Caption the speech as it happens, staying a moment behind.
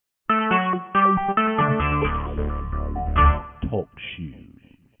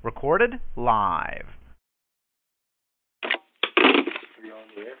Recorded live. Are you on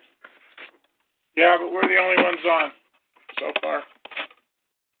the air? Yeah, but we're the only ones on so far.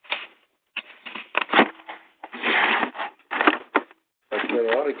 I spent a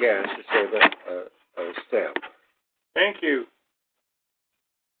lot of gas to save a stamp. Thank you.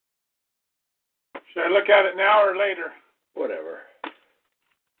 Should I look at it now or later? Whatever.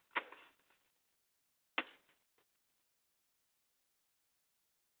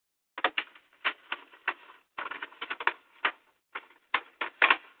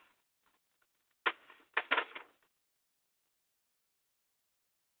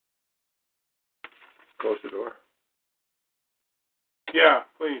 Close the door. Yeah,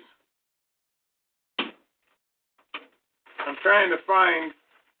 please. I'm trying to find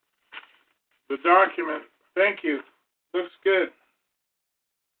the document. Thank you. Looks good.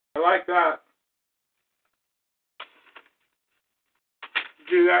 I like that.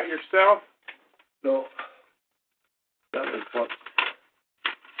 Do that yourself? No. That was what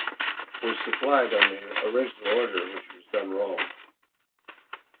was supplied on the original order, which was done wrong.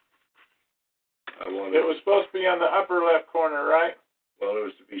 It was supposed to be on the upper left corner, right? Well, it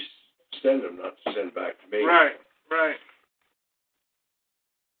was to be send them, not to send back to me. Right.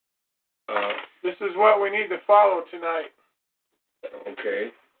 This is what we need to follow tonight.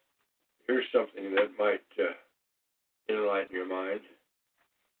 Okay. Here's something that might enlighten your mind.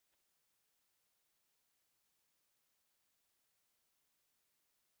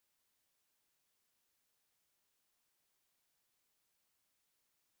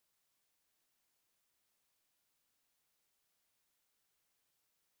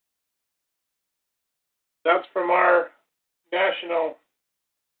 That's from our national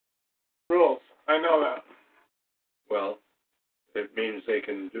rules. I know that. Well, it means they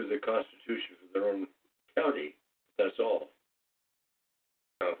can do the Constitution for their own county. That's all.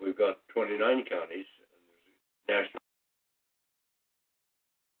 Now, if we've got 29 counties, and there's a national.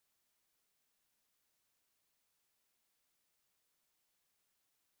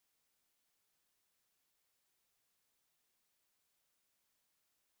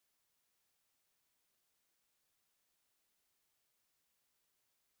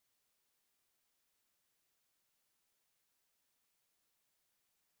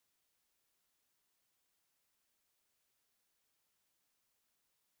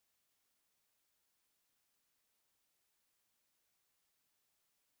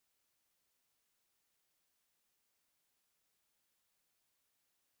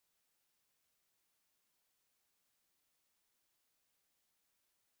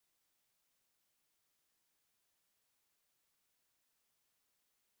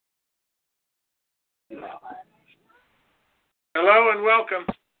 Hello and welcome.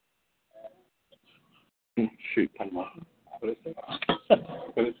 Shoot, come on. What is it?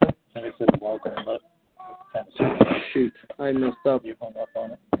 What is it? I said welcome, but shoot, I messed up. You hung up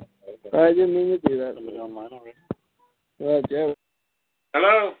on it. I didn't mean to do that. Somebody online already? Yeah.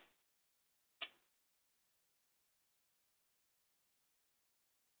 Hello.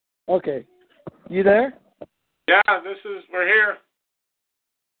 Okay. You there? Yeah, we're here.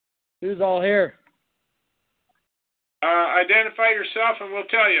 Who's all here? Identify yourself and we'll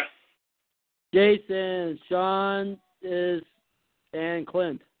tell you. Jason, Sean and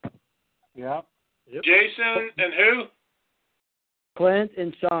Clint. Yeah. Yep. Jason and who? Clint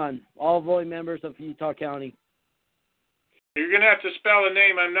and Sean, all voting members of Utah County. You're going to have to spell the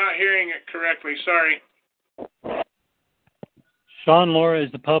name. I'm not hearing it correctly. Sorry. Sean Laura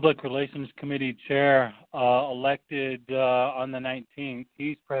is the Public Relations Committee Chair, elected on the 19th.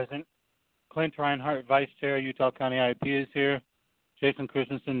 He's present. Clint Reinhardt, Vice Chair, Utah County IAP is here. Jason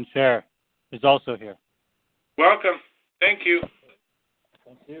Christensen, Chair, is also here. Welcome. Thank you.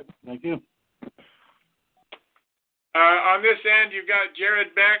 Thank you. On this end, you've got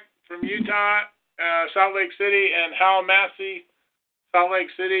Jared Beck from Utah, Salt Lake City, and Hal Massey, Salt Lake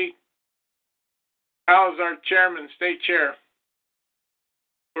City. Hal is our chairman, state chair.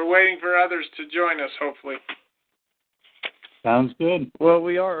 We're waiting for others to join us, hopefully. Sounds good. Well,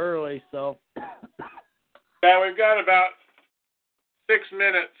 we are early, so. Yeah, we've got about 6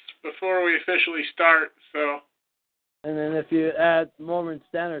 minutes before we officially start, so. And then if you add Mormon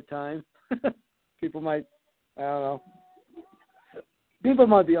Standard Time, people might, I don't know. People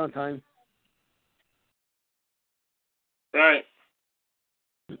might be on time. Right.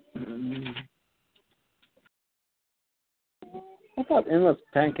 I thought endless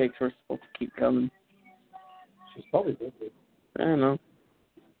pancakes were supposed to keep coming. She's probably busy. I don't know.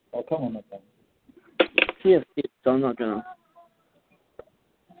 I'll come on that thing. TFC, so I'm not going to.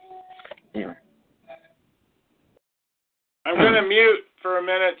 Anyway. I I'm going to mute for a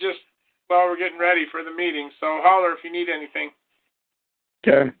minute just while we're getting ready for the meeting, so holler if you need anything.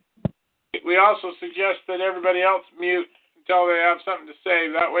 Okay. We also suggest that everybody else mute until they have something to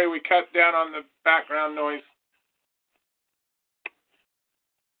say. That way we cut down on the background noise.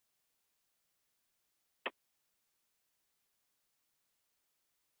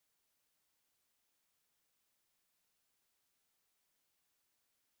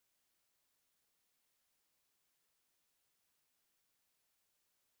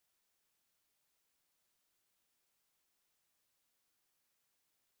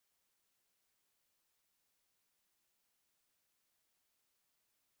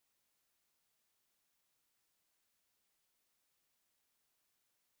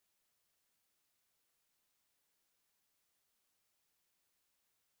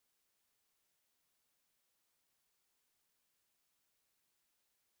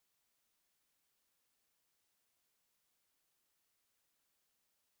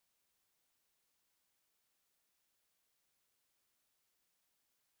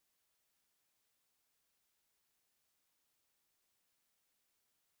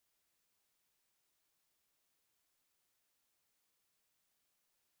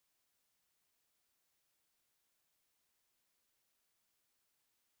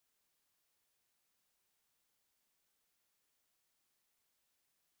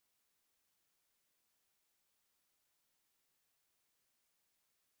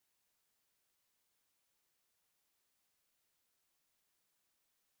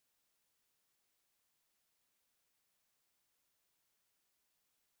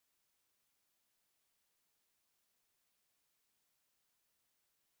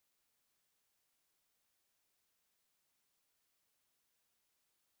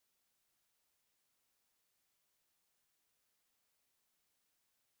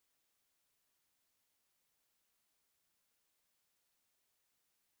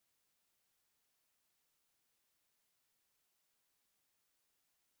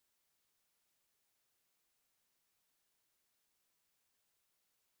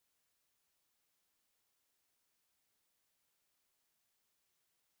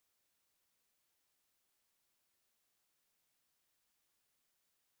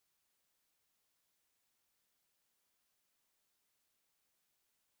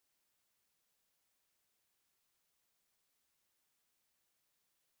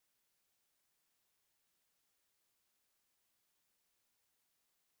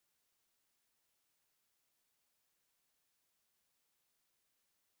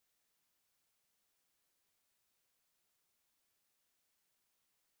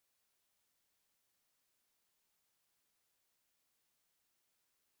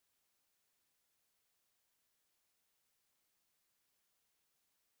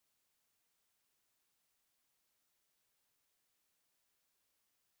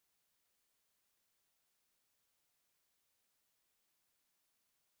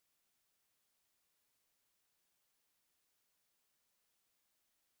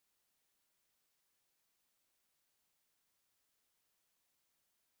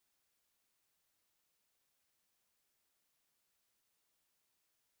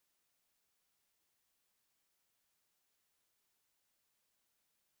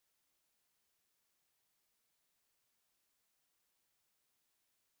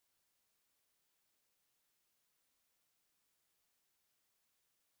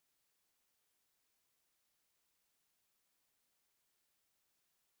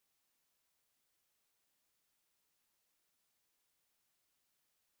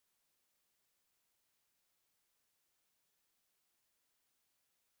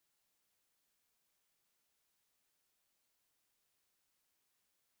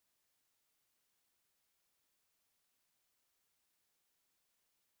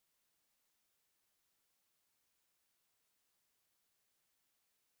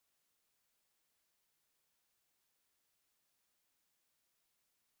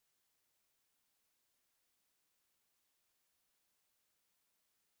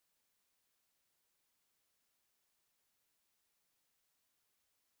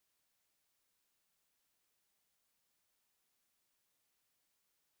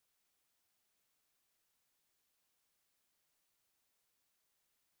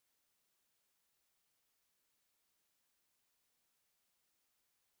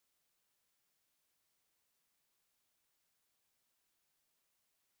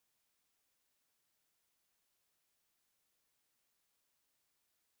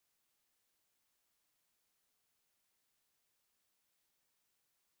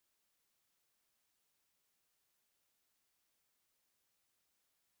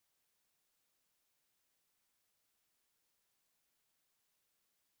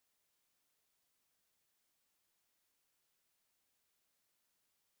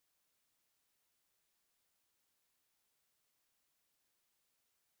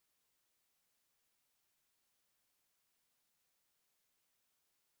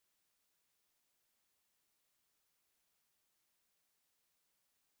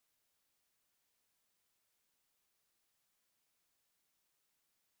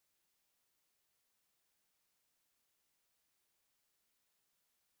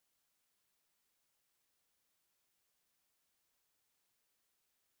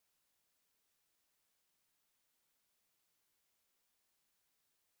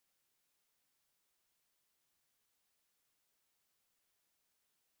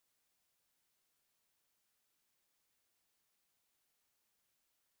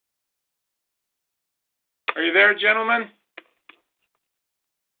 Are you there, gentlemen?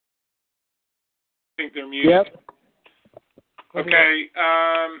 I think they're muted. Yep. Okay.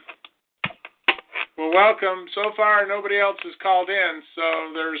 Well, welcome. So far, nobody else has called in, so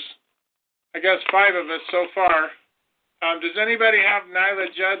there's, I guess, 5 of us so far. Does anybody have Nyla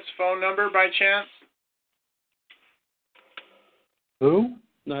Judd's phone number by chance? Who?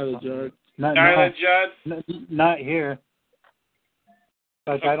 Nyla Judd. Nyla Judd? Not here.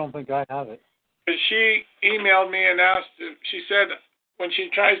 Like, I don't think I have it. Because she emailed me and asked, she said when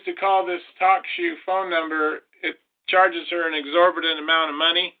she tries to call this TalkShoe phone number, it charges her an exorbitant amount of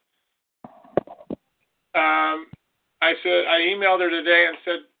money. I emailed her today and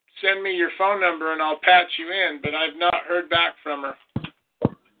said, send me your phone number and I'll patch you in, but I've not heard back from her.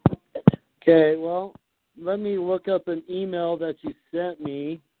 Okay, well, let me look up an email that you sent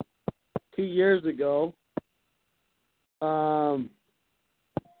me 2 years ago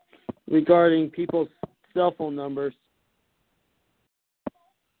regarding people's cell phone numbers.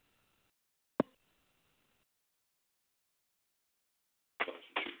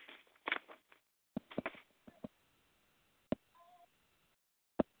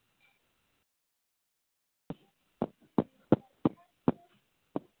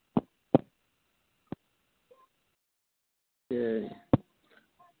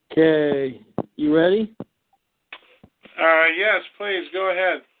 Okay, you ready? Yes, please, go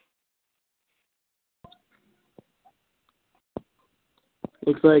ahead.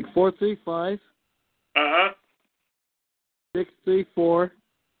 Looks like 435 634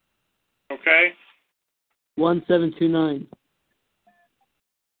 Okay. 1729.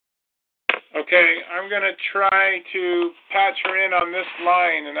 Okay, I'm going to try to patch her in on this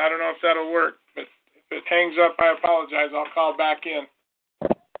line, and I don't know if that'll work, but if it hangs up, I apologize. I'll call back in.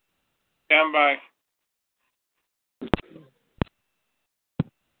 Stand by.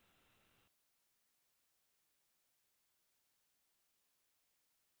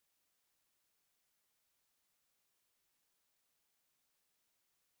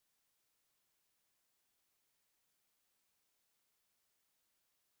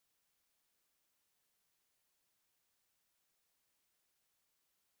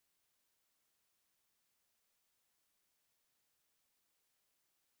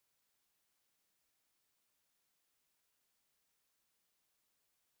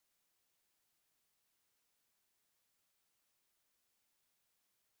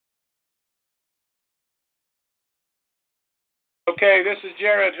 Okay, this is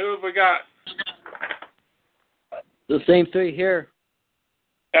Jared. Who have we got? The same 3 here.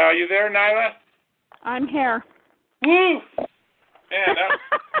 Are you there, Nyla? I'm here. Woo! Man,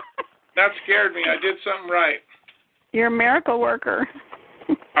 that scared me. I did something right. You're a miracle worker.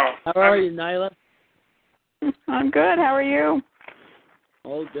 Oh, How are you, Nyla? I'm good. How are you?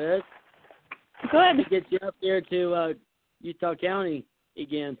 Oh, good. Good. To get you up there to Utah County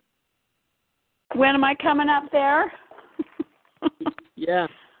again. When am I coming up there? Yeah.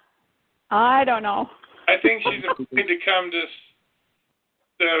 I don't know. I think she's afraid to come to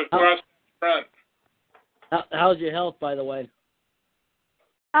the cross front. How's your health, by the way?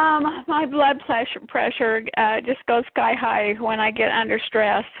 My blood pressure just goes sky high when I get under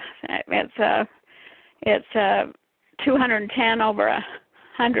stress. It's 210 over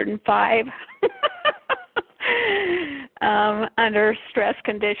 105 under stress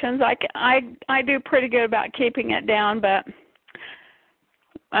conditions. I do pretty good about keeping it down, but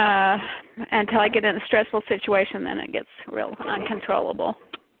until I get in a stressful situation, then it gets real uncontrollable.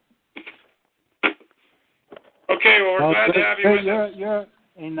 Okay, well, we're glad to have you with us.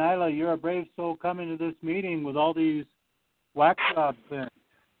 Hey, Nyla, you're a brave soul coming to this meeting with all these wax jobs there.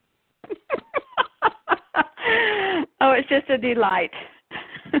 Oh, it's just a delight.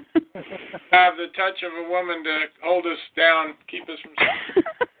 Have the touch of a woman to hold us down, keep us from...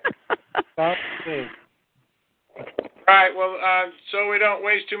 All right, well, so we don't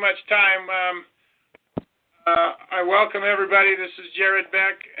waste too much time, I welcome everybody. This is Jared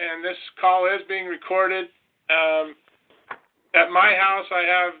Beck, and this call is being recorded. At my house, I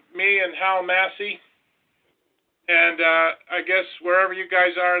have me and Hal Massey, and I guess wherever you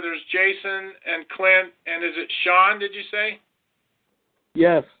guys are, there's Jason and Clint, and is it Sean, did you say?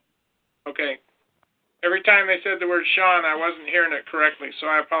 Yes. Okay. Every time they said the word Sean, I wasn't hearing it correctly, so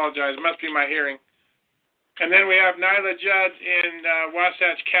I apologize. It must be my hearing. And then we have Nyla Judd in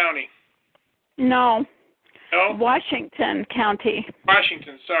Wasatch County. No. No? Washington County.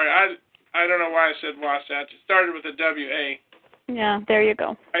 Washington, sorry. I don't know why I said Wasatch. It started with a W-A. Yeah, there you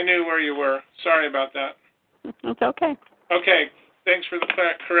go. I knew where you were. Sorry about that. It's okay. Okay, thanks for the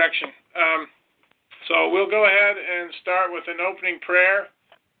correction. So we'll go ahead and start with an opening prayer.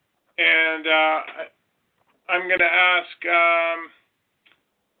 And I'm going to ask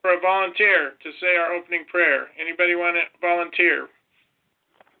for a volunteer to say our opening prayer. Anybody want to volunteer?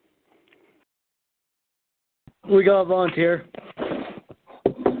 We got a volunteer.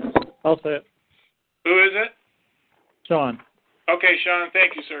 I'll say it. Who is it? Sean. Okay, Sean.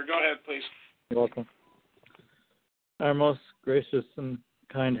 Thank you, sir. Go ahead, please. You're welcome. Our most gracious and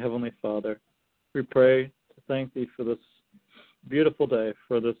kind Heavenly Father, we pray to thank Thee for this beautiful day,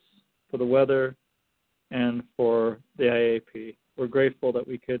 for the weather, and for the IAP. We're grateful that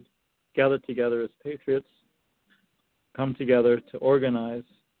we could gather together as patriots, come together to organize,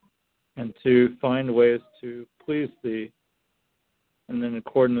 and to find ways to please Thee and in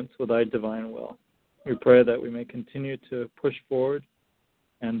accordance with Thy divine will. We pray that we may continue to push forward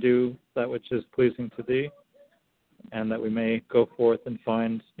and do that which is pleasing to Thee, and that we may go forth and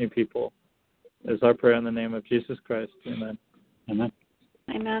find new people. It is our prayer in the name of Jesus Christ. Amen. Amen.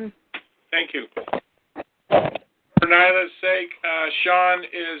 Amen. Thank you. For Nyla's sake, Sean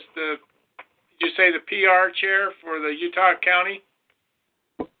is did you say the PR chair for the Utah County?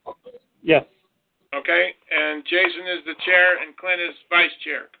 Yes. Okay, and Jason is the chair and Clint is vice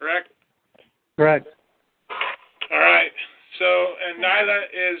chair, correct? Correct. All right. So, and Nyla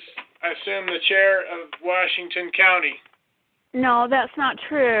is, I assume, the chair of Washington County. No, that's not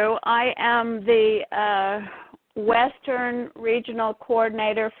true. I am the Western Regional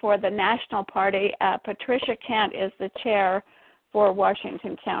Coordinator for the National Party. Patricia Kent is the chair for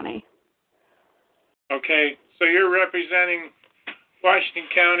Washington County. Okay, so you're representing Washington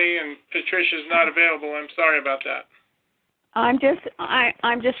County, and Patricia's not available. I'm sorry about that. I'm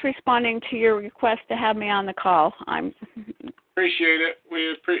just responding to your request to have me on the call. Appreciate it.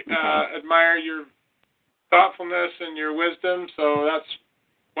 We admire your thoughtfulness and your wisdom, so that's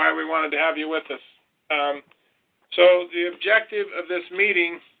why we wanted to have you with us. So the objective of this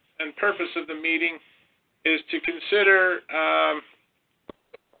meeting and purpose of the meeting is to consider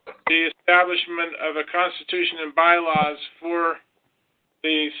the establishment of a constitution and bylaws for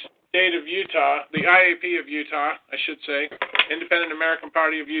the state of Utah, the IAP of Utah, I should say, Independent American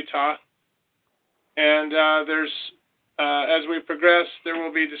Party of Utah. And as we progress, there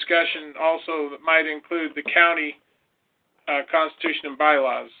will be discussion also that might include the county constitution and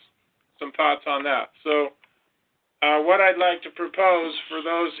bylaws. Some thoughts on that. So what I'd like to propose for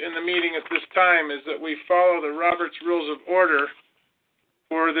those in the meeting at this time is that we follow the Robert's Rules of Order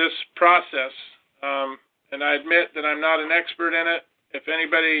for this process. And I admit that I'm not an expert in it. If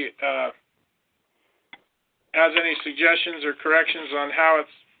anybody has any suggestions or corrections on how it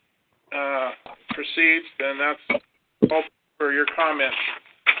proceeds, then that's open for your comments.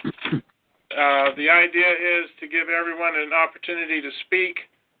 The idea is to give everyone an opportunity to speak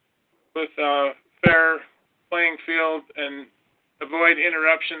with a fair playing field and avoid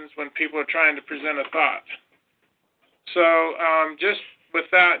interruptions when people are trying to present a thought. So just with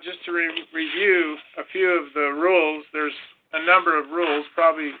that, just to review a few of the rules, there's a number of rules,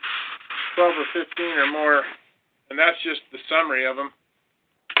 probably 12 or 15 or more, and that's just the summary of them.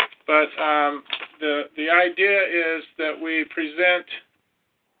 But the idea is that we present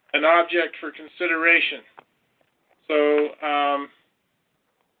an object for consideration. So,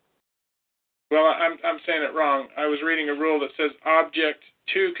 well, I'm saying it wrong. I was reading a rule that says object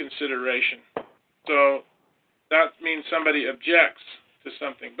to consideration. So that means somebody objects to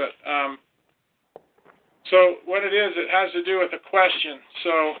something. But so what it is, it has to do with a question.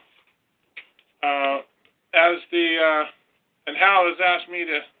 So and Hal has asked me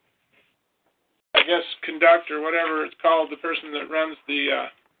to, I guess, conduct or whatever it's called, the person that runs the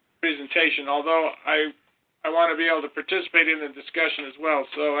presentation, although I want to be able to participate in the discussion as well.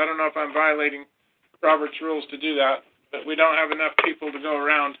 So I don't know if I'm violating Robert's rules to do that, but we don't have enough people to go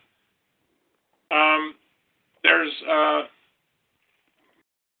around.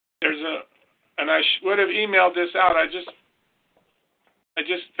 And I would have emailed this out. I just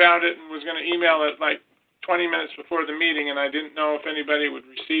found it and was going to email it like 20 minutes before the meeting, and I didn't know if anybody would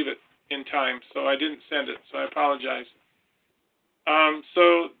receive it in time, so I didn't send it, so I apologize.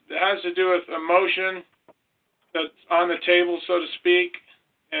 So it has to do with a motion that's on the table, so to speak,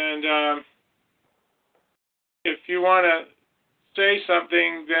 and if you want to say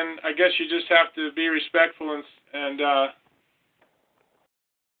something, then I guess you just have to be respectful and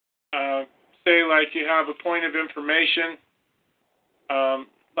say like you have a point of information,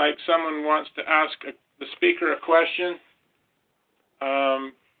 like someone wants to ask the speaker a question.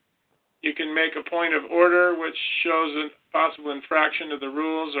 You can make a point of order which shows a possible infraction of the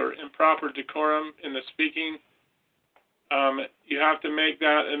rules or improper decorum in the speaking. You have to make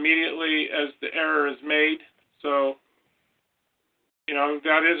that immediately as the error is made. So,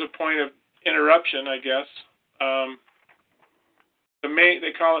 that is a point of interruption, I guess.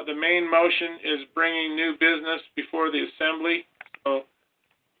 They call it the main motion is bringing new business before the assembly. So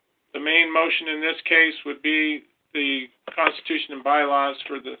the main motion in this case would be the Constitution and bylaws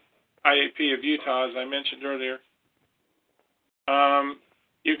for the IAP of Utah, as I mentioned earlier.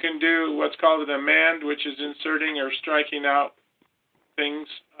 You can do what's called an amend, which is inserting or striking out things.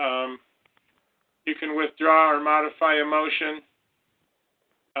 You can withdraw or modify a motion.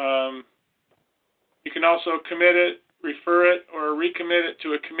 You can also commit it, refer it, or recommit it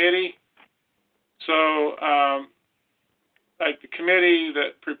to a committee. So, like the committee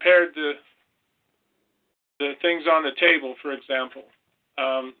that prepared the things on the table, for example.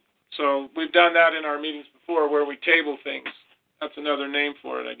 So we've done that in our meetings before where we table things. That's another name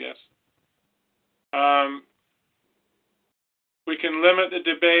for it, I guess. We can limit the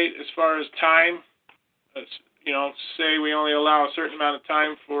debate as far as time. Say we only allow a certain amount of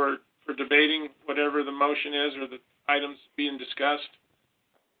time for debating whatever the motion is or the items being discussed.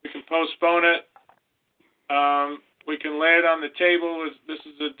 We can postpone it. We can lay it on the table. This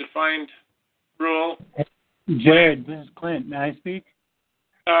is a defined rule. Jared, this is Clint. May I speak?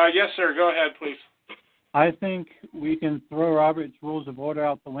 Yes, sir. Go ahead, please. I think we can throw Robert's Rules of Order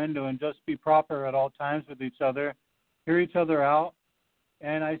out the window and just be proper at all times with each other, hear each other out,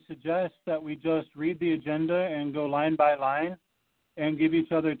 and I suggest that we just read the agenda and go line by line and give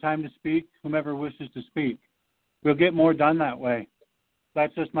each other time to speak, whomever wishes to speak. We'll get more done that way.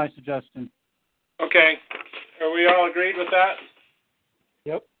 That's just my suggestion. Okay. Are we all agreed with that?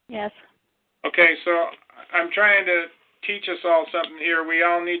 Yep. Yes. Okay, so I'm trying to teach us all something here. We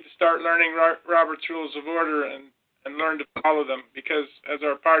all need to start learning Robert's Rules of Order and learn to follow them, because as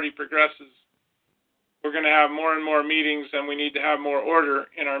our party progresses, we're going to have more and more meetings, and we need to have more order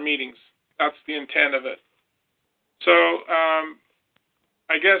in our meetings. That's the intent of it. So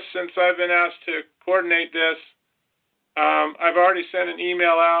I guess since I've been asked to coordinate this, I've already sent an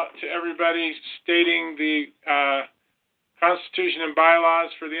email out to everybody stating the Constitution and bylaws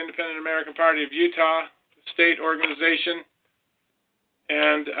for the Independent American Party of Utah, the state organization.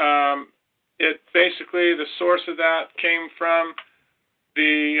 And it basically, the source of that came from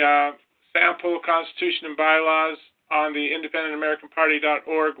the sample Constitution and bylaws on the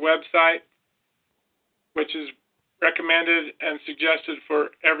independentamericans.org website, which is recommended and suggested for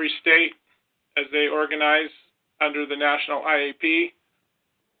every state as they organize under the national IAP.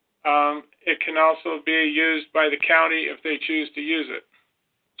 It can also be used by the county if they choose to use it.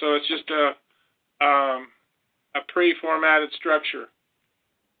 So it's just a pre-formatted structure.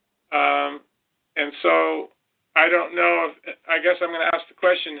 And so I don't know if, I guess I'm going to ask the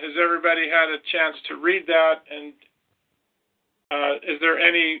question, has everybody had a chance to read that, and is there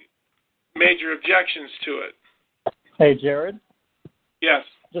any major objections to it? Hey, Jared? Yes.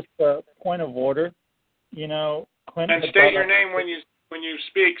 Just a point of order. Clint... And state your name when you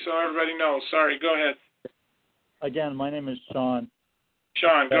speak so everybody knows. Sorry, go ahead. Again, my name is Sean.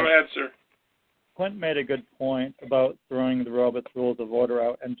 Sean, go ahead, sir. Clint made a good point about throwing the Robert's Rules of Order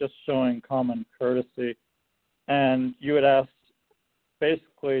out and just showing common courtesy. And you had asked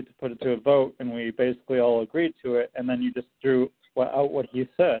basically to put it to a vote, and we basically all agreed to it, and then you just threw out what he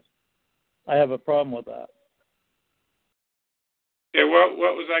said. I have a problem with that. Okay, what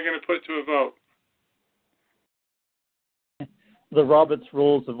was I going to put to a vote? The Robert's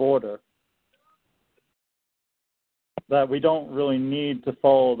Rules of Order. That we don't really need to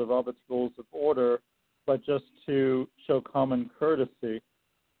follow the Robert's Rules of Order, but just to show common courtesy.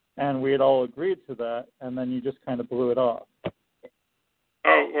 And we had all agreed to that, and then you just kind of blew it off.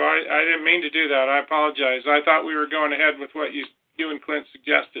 Oh, well, I didn't mean to do that. I apologize. I thought we were going ahead with what you and Clint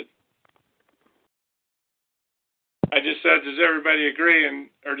suggested. I just said, does everybody agree,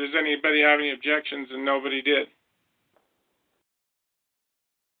 or does anybody have any objections, and nobody did.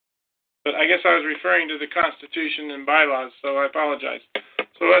 But I guess I was referring to the Constitution and bylaws, so I apologize.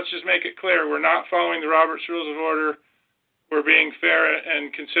 So let's just make it clear. We're not following the Robert's Rules of Order. We're being fair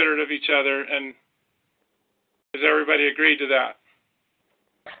and considerate of each other, and does everybody agree to that?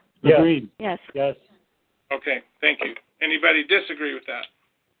 Yes. Agreed. Yes. Yes. Okay, thank you. Anybody disagree with that?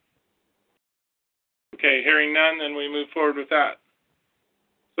 Okay, hearing none, then we move forward with that.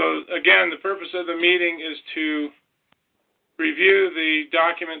 So again, the purpose of the meeting is to review the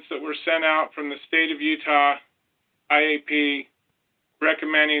documents that were sent out from the state of Utah IAP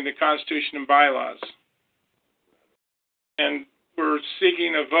recommending the Constitution and bylaws. And we're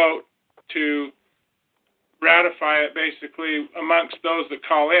seeking a vote to ratify it basically amongst those that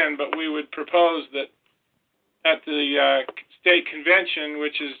call in, but we would propose that at the state convention,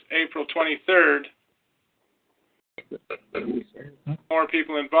 which is April 23rd, more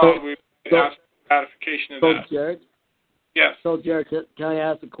people involved, we ask ratification of So, that. Jared? Yes. So, Jared, can I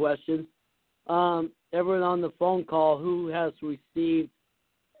ask a question? Everyone on the phone call, who has received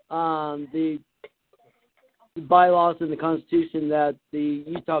the bylaws in the Constitution that the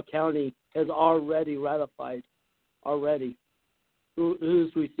Utah County has already ratified? Already.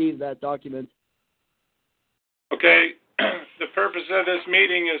 Who's received that document? Okay. The purpose of this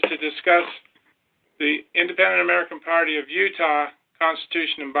meeting is to discuss the Independent American Party of Utah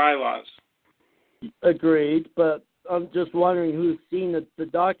Constitution and Bylaws. Agreed, but I'm just wondering who's seen the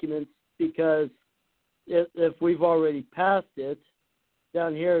documents, because if we've already passed it,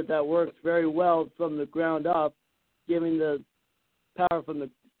 down here that works very well from the ground up, giving the power from the,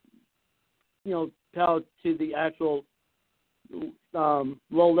 power to the actual low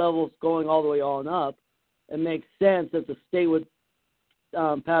levels going all the way on up. It makes sense that the state would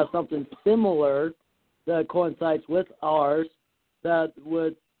pass something similar that coincides with ours, that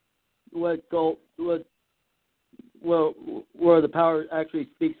would go where the power actually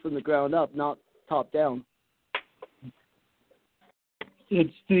speaks from the ground up, not top down.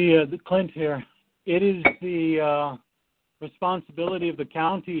 It's the Clint here. It is the responsibility of the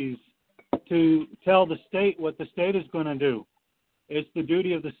counties to tell the state what the state is going to do. It's the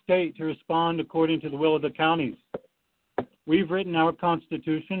duty of the state to respond according to the will of the counties. We've written our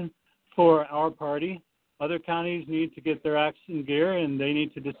Constitution for our party. Other counties need to get their acts in gear, and they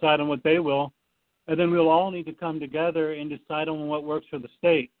need to decide on what they will. And then we'll all need to come together and decide on what works for the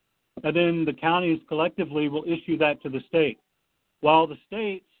state. And then the counties collectively will issue that to the state. While the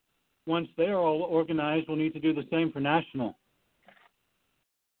states, once they're all organized, will need to do the same for national.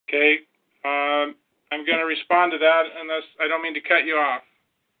 Okay. I'm going to respond to that, unless I don't mean to cut you off.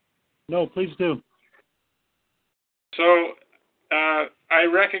 No, please do. So I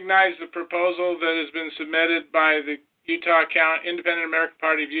recognize the proposal that has been submitted by the Utah County, Independent American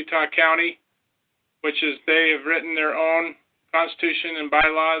Party of Utah County, which is they have written their own Constitution and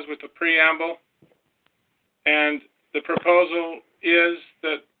bylaws with a preamble. And the proposal is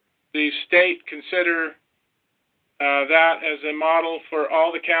that the state consider that as a model for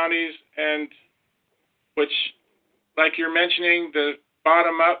all the counties, and which, like you're mentioning, the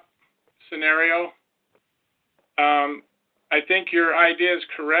bottom-up scenario, I think your idea is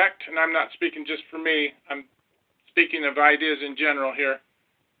correct, and I'm not speaking just for me. I'm speaking of ideas in general here.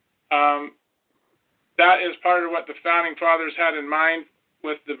 That is part of what the Founding Fathers had in mind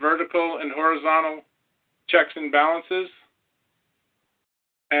with the vertical and horizontal checks and balances.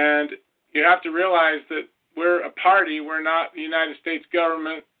 And you have to realize that we're a party. We're not the United States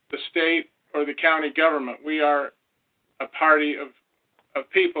government, the state, or the county government. We are a party of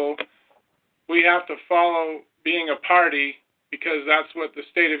people. We have to follow being a party because that's what the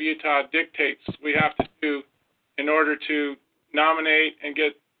state of Utah dictates we have to do in order to nominate and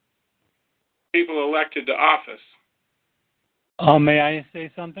get people elected to office. May I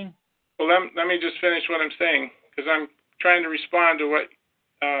say something? Well, let me just finish what I'm saying, because I'm trying to respond to what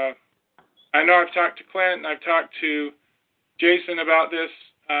I know. I've talked to Clint and I've talked to Jason about this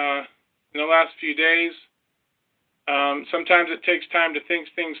in the last few days. Sometimes it takes time to think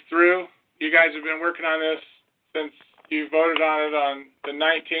things through. You guys have been working on this since you voted on it on the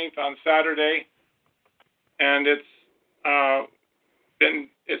 19th on Saturday, and it's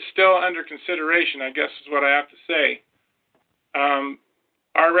still under consideration, I guess is what I have to say.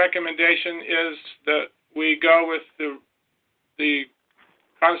 Our recommendation is that we go with the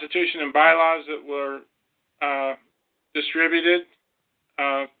Constitution and bylaws that were distributed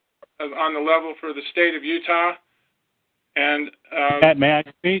on the level for the state of Utah. And may I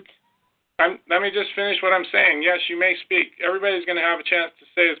speak? Let me just finish what I'm saying. Yes, you may speak. Everybody's going to have a chance to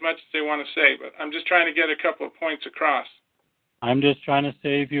say as much as they want to say, but I'm just trying to get a couple of points across. I'm just trying to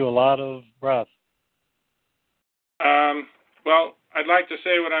save you a lot of breath. Well, I'd like to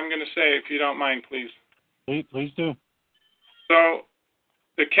say what I'm going to say, if you don't mind, please. Please do. So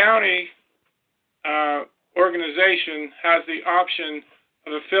the county organization has the option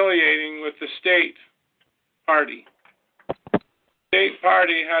of affiliating with the state party. State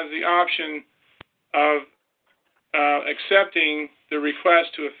party has the option of accepting the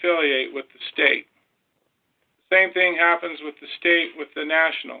request to affiliate with the state. The same thing happens with the state with the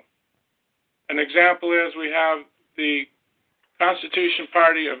national. An example is we have the Constitution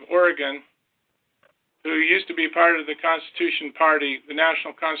Party of Oregon, who used to be part of the Constitution Party, the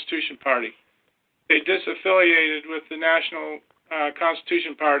National Constitution Party. They disaffiliated with the National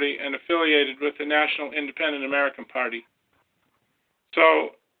Constitution Party and affiliated with the National Independent American Party.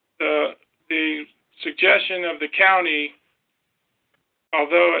 So the suggestion of the county,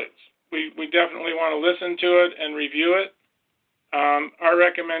 although we definitely want to listen to it and review it, our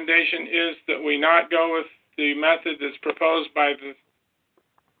recommendation is that we not go with the method that's proposed by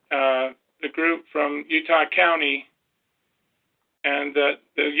the group from Utah County, and that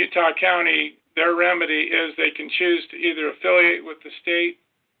the Utah County, their remedy is they can choose to either affiliate with the state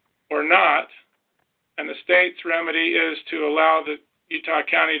or not, and the state's remedy is to allow the Utah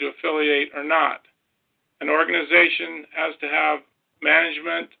County to affiliate or not. An organization has to have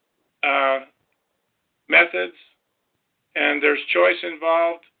management methods, and there's choice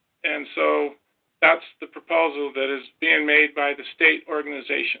involved, and so that's the proposal that is being made by the state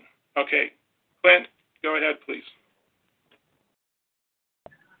organization. Okay, Clint, go ahead, please.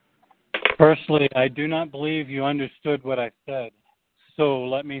 Firstly, I do not believe you understood what I said, so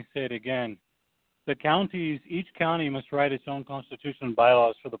let me say it again. The counties, each county must write its own constitution and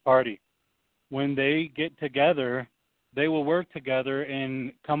bylaws for the party. When they get together, they will work together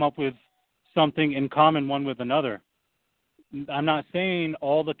and come up with something in common one with another. I'm not saying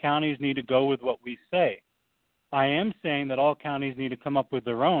all the counties need to go with what we say. I am saying that all counties need to come up with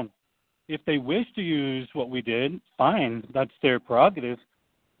their own. If they wish to use what we did, fine, that's their prerogative,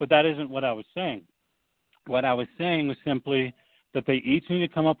 but that isn't what I was saying. What I was saying was simply that they each need to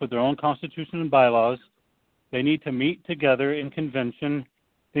come up with their own constitution and bylaws. They need to meet together in convention.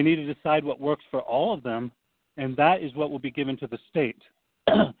 They need to decide what works for all of them, and that is what will be given to the state.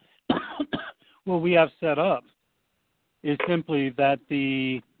 What we have set up is simply that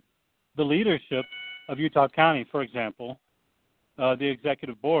the leadership of Utah County, for example, the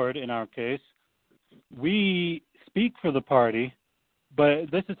executive board in our case, we speak for the party, but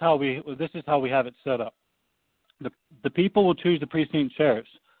this is how we have it set up. The people will choose the precinct chairs.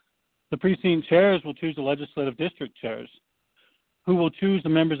 The precinct chairs will choose the legislative district chairs, who will choose the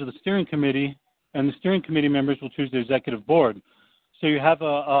members of the steering committee, and the steering committee members will choose the executive board. So you have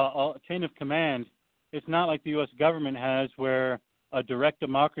a chain of command. It's not like the U.S. government has, where a direct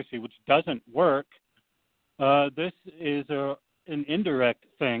democracy, which doesn't work. This is an indirect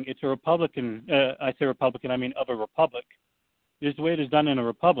thing. It's a Republican. I say Republican, I mean of a republic. This is the way it is done in a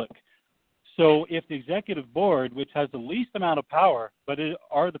republic. So if the executive board, which has the least amount of power, but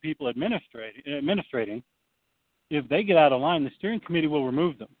are the people administrating, if they get out of line, the steering committee will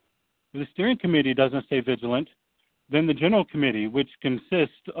remove them. If the steering committee doesn't stay vigilant, then the general committee, which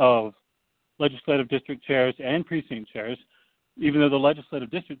consists of legislative district chairs and precinct chairs, even though the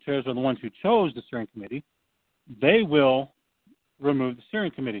legislative district chairs are the ones who chose the steering committee, they will remove the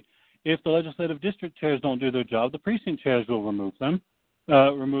steering committee. If the legislative district chairs don't do their job, the precinct chairs will remove them,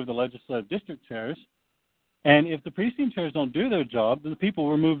 remove the legislative district chairs. And if the precinct chairs don't do their job, then the people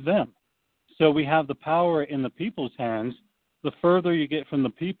remove them. So we have the power in the people's hands. The further you get from the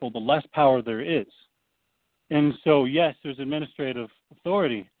people, the less power there is. And so, yes, there's administrative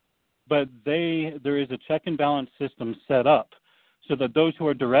authority, but there is a check and balance system set up so that those who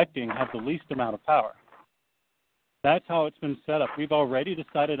are directing have the least amount of power. That's how it's been set up. We've already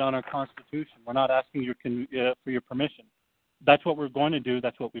decided on our Constitution. We're not asking for your permission. That's what we're going to do.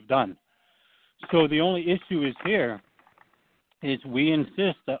 That's what we've done. So the only issue is here is we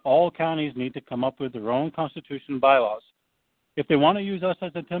insist that all counties need to come up with their own constitution and bylaws. If they want to use us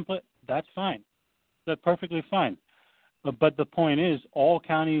as a template, that's fine. That's perfectly fine. But the point is, all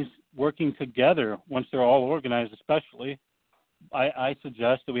counties working together, once they're all organized especially, I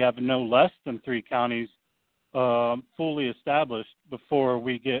suggest that we have no less than 3 counties fully established before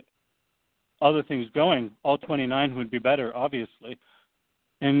we get other things going. All 29 would be better, obviously.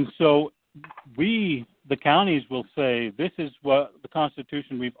 And so we, the counties, will say, this is what the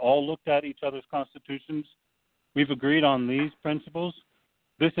Constitution, we've all looked at each other's constitutions. We've agreed on these principles.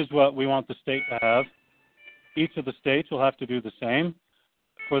 This is what we want the state to have. Each of the states will have to do the same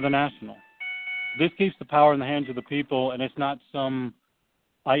for the national. This keeps the power in the hands of the people, and it's not some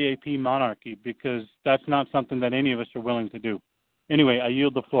IAP monarchy, because that's not something that any of us are willing to do. Anyway, I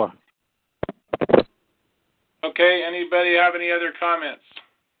yield the floor. Okay, anybody have any other comments?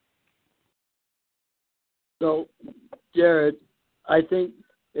 So, Jared, I think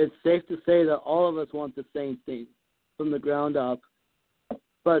it's safe to say that all of us want the same thing from the ground up.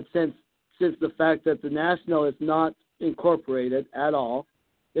 But since the fact that the national is not incorporated at all,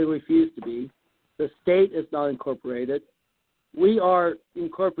 they refuse to be, the state is not incorporated, we are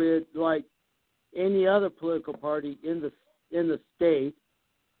incorporated like any other political party in the state.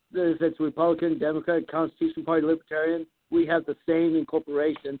 If it's Republican, Democrat, Constitution Party, Libertarian, we have the same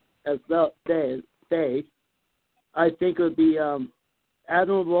incorporation as the state. I think it would be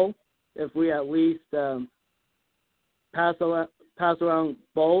admirable if we at least pass around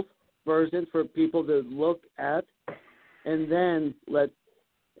both versions for people to look at, and then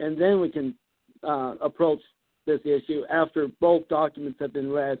we can approach this issue after both documents have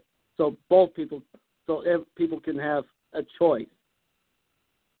been read, so people can have a choice.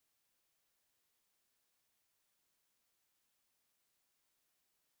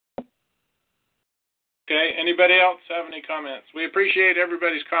 Okay, anybody else have any comments? We appreciate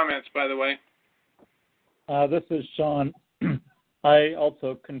everybody's comments, by the way. This is Sean. I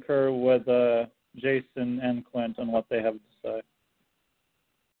also concur with Jason and Clint on what they have to say.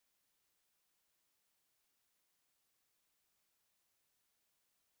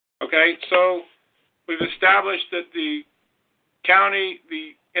 Okay, so we've established that the county,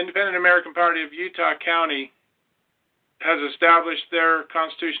 the Independent American Party of Utah County, has established their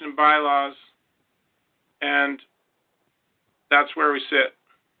constitution and bylaws, and that's where we sit.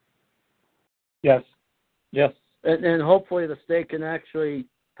 Yes. Yes. And hopefully the state can actually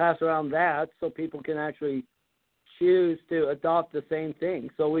pass around that so people can actually choose to adopt the same thing,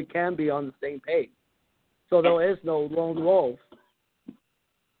 so we can be on the same page. So there is no lone wolf.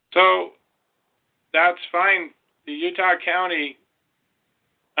 So that's fine. The Utah County,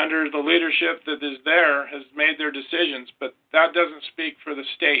 under the leadership that is there, has made their decisions, but that doesn't speak for the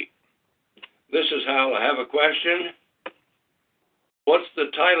state. This is Hal. I have a question. What's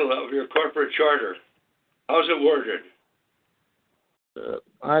the title of your corporate charter? How's it worded?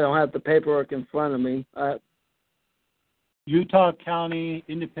 I don't have the paperwork in front of me. Utah County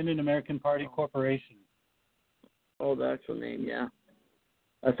Independent American Party Corporation. Oh, the actual name, yeah.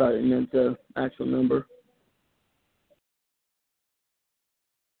 I thought it meant the actual number.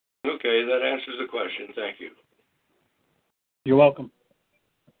 Okay, that answers the question. Thank you. You're welcome.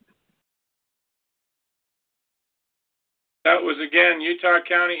 That was, again, Utah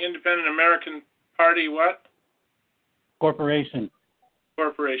County Independent American Party what? Corporation.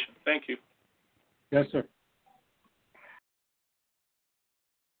 Corporation. Thank you. Yes, sir.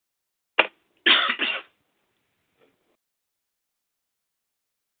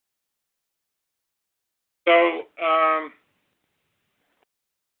 So,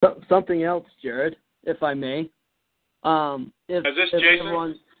 something else, Jared, if I may. If Jason?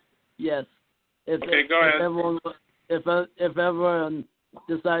 Everyone, yes. Okay, go ahead. If everyone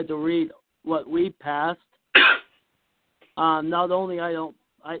decided to read what we passed, not only I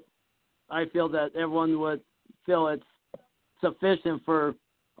feel that everyone would feel it's sufficient for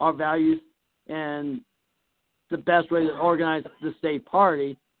our values and the best way to organize the state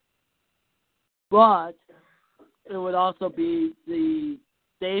party, but it would also be the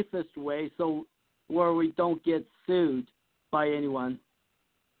safest way so where we don't get sued by anyone.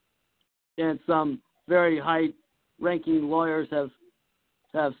 And some very high-ranking lawyers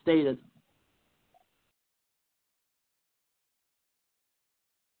have stated.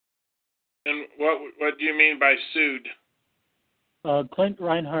 And what do you mean by sued? Clint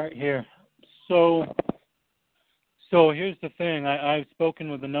Reinhardt here. So here's the thing. I've spoken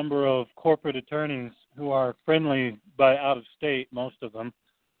with a number of corporate attorneys who are friendly by out of state, most of them,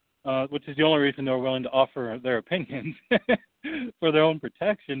 which is the only reason they're willing to offer their opinions for their own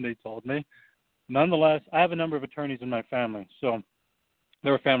protection, they told me. Nonetheless, I have a number of attorneys in my family, so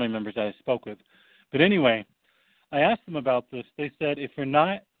there were family members I spoke with. But anyway, I asked them about this. They said if we're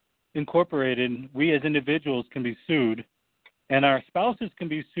not incorporated, we as individuals can be sued, and our spouses can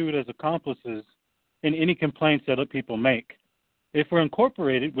be sued as accomplices in any complaints that people make. If we're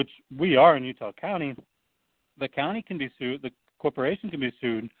incorporated, which we are in Utah County, the county can be sued, the corporation can be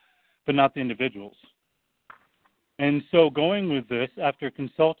sued, but not the individuals. And so going with this, after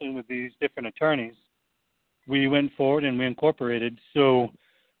consulting with these different attorneys, we went forward and we incorporated. So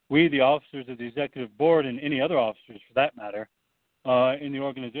we, the officers of the executive board, and any other officers for that matter, in the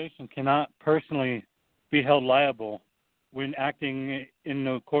organization cannot personally be held liable when acting in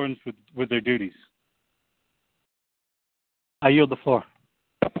accordance with their duties. I yield the floor.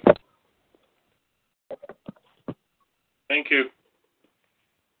 Thank you.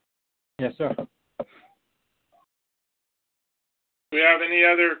 Yes, sir. Do we have any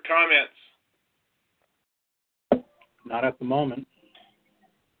other comments? Not at the moment.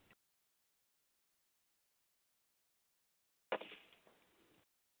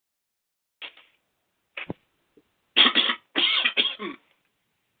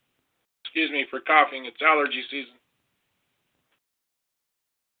 Excuse me for coughing. It's allergy season.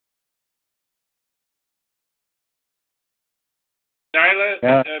 Nyla,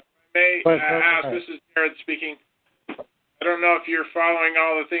 Yeah. if I may ask, this is Jared speaking. I don't know if you're following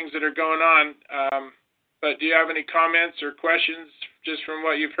all the things that are going on, but do you have any comments or questions just from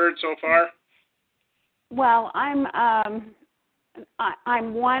what you've heard so far? Well, I'm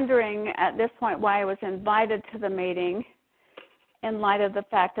wondering at this point why I was invited to the meeting. in light of the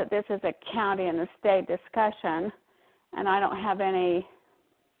fact that this is a county and the state discussion, and I don't have any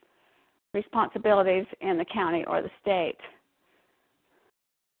responsibilities in the county or the state.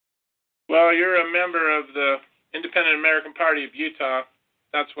 Well, you're a member of the Independent American Party of Utah.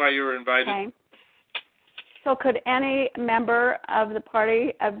 That's why you were invited. Okay. So could any member of the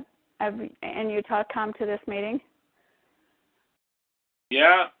party in Utah come to this meeting?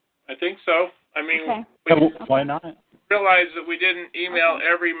 Yeah, I think so. I mean, okay. Why not? Realize that we didn't email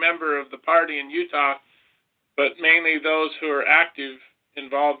every member of the party in Utah, but mainly those who are active,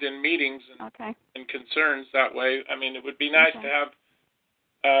 involved in meetings and concerns that way. I mean, it would be nice to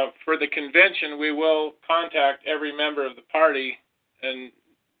have, for the convention, we will contact every member of the party and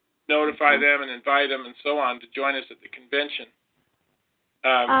notify them and invite them and so on to join us at the convention.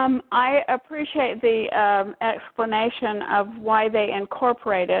 I appreciate the explanation of why they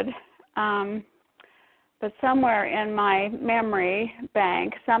incorporated, but somewhere in my memory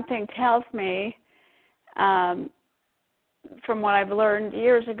bank, something tells me, from what I've learned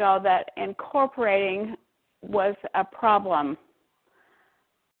years ago, that incorporating was a problem.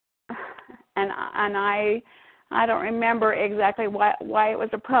 And I don't remember exactly why it was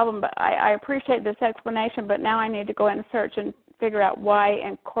a problem, but I appreciate this explanation, but now I need to go in and search and figure out why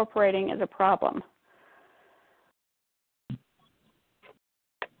incorporating is a problem.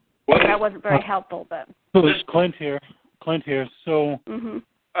 That wasn't very helpful, but... So it's Clint here. So,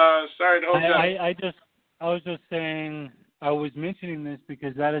 sorry to hold I was just saying, I was mentioning this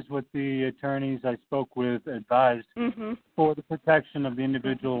because that is what the attorneys I spoke with advised for the protection of the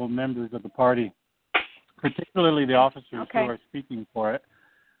individual members of the party, particularly the officers who are speaking for it.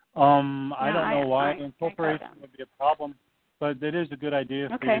 I don't know why incorporation would be a problem, but it is a good idea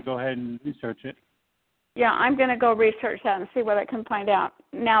for you to go ahead and research it. Yeah, I'm going to go research that and see what I can find out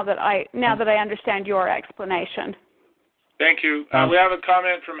now that I understand your explanation. Thank you. We have a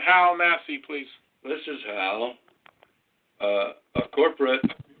comment from Hal Massey, please. This is Hal. A corporate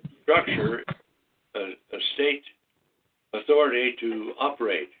structure, a state authority to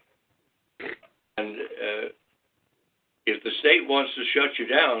operate. And if the state wants to shut you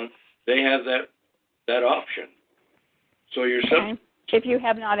down, they have that option. So you're if you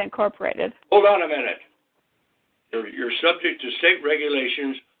have not incorporated. Hold on a minute. You're subject to state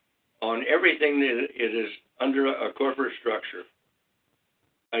regulations on everything that it is under a corporate structure.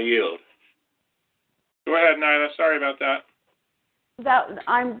 I yield. Go ahead, Nyla. Sorry about that.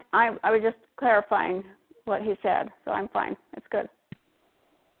 I was just clarifying what he said, so I'm fine. It's good.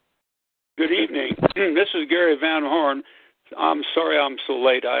 Good evening. This is Gary Van Horn. I'm sorry I'm so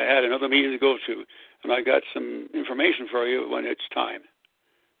late. I had another meeting to go to, and I got some information for you when it's time.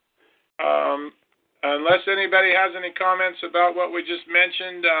 Unless anybody has any comments about what we just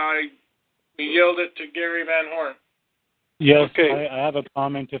mentioned, we yield it to Gary Van Horn. Yes, I have a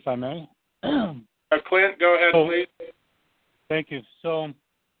comment, if I may. Clint, go ahead, please. Thank you. So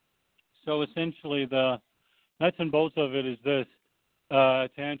essentially, the nuts and bolts of it is this. To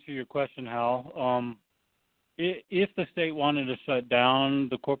answer your question, Hal, if the state wanted to shut down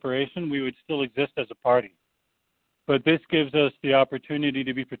the corporation, we would still exist as a party. But this gives us the opportunity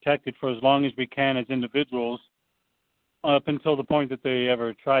to be protected for as long as we can as individuals, up until the point that they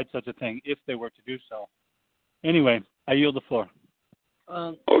ever tried such a thing, if they were to do so. Anyway, I yield the floor.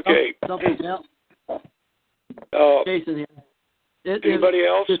 Okay. Jason here. Anybody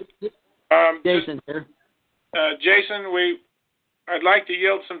else? Jason here. Jason, I'd like to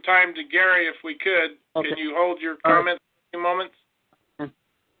yield some time to Gary if we could. Okay. Can you hold your comments for a few moments?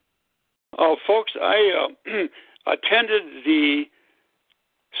 Folks, I attended the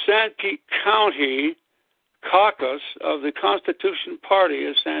Sanpete County caucus of the Constitution Party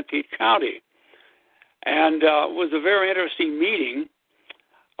of Sanpete County, and it was a very interesting meeting.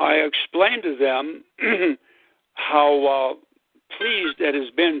 I explained to them how pleased it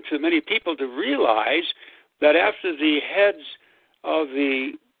has been to many people to realize that after the heads of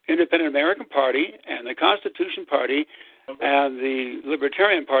the Independent American Party and the Constitution Party and the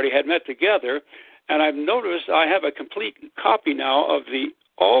Libertarian Party had met together, and I've noticed I have a complete copy now of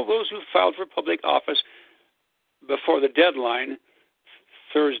all those who filed for public office before the deadline,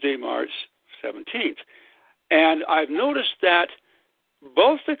 Thursday, March 17th. And I've noticed that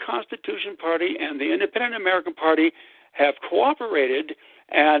both the Constitution Party and the Independent American Party have cooperated,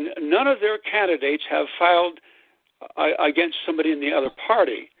 and none of their candidates have filed against somebody in the other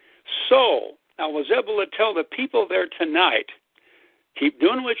party. So I was able to tell the people there tonight, keep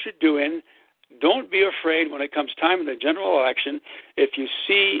doing what you're doing. Don't be afraid when it comes time in the general election. If you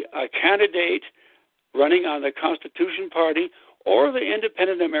see a candidate running on the Constitution Party or the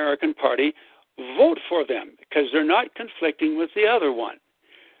Independent American Party, vote for them because they're not conflicting with the other one.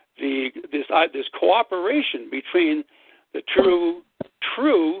 This cooperation between the true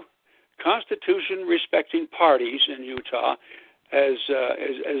Constitution-respecting parties in Utah is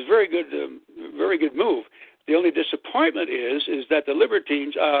very good move. The only disappointment is that the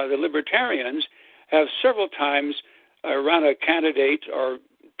libertarians have several times run a candidate, or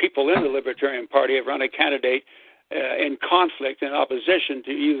people in the Libertarian Party have run a candidate in conflict and opposition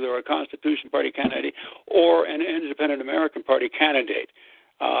to either a Constitution Party candidate or an Independent American Party candidate.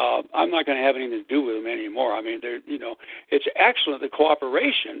 I'm not going to have anything to do with them anymore. I mean, it's excellent, the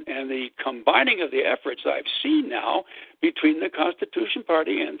cooperation and the combining of the efforts I've seen now between the Constitution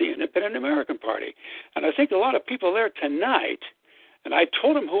Party and the Independent American Party. And I think a lot of people there tonight, and I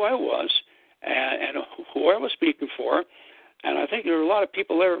told them who I was and who I was speaking for, and I think there are a lot of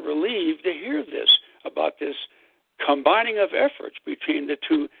people there relieved to hear this, about this combining of efforts between the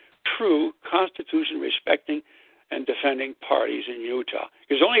two true Constitution-respecting and defending parties in Utah.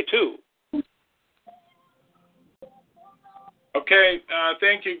 There's only two. Okay,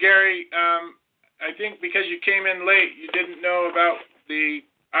 thank you, Gary. I think because you came in late, you didn't know about the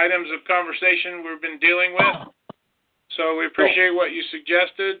items of conversation we've been dealing with. So we appreciate what you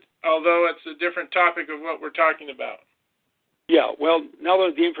suggested, although it's a different topic of what we're talking about. Yeah, well, now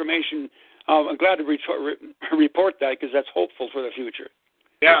that the information, I'm glad to report that because that's hopeful for the future.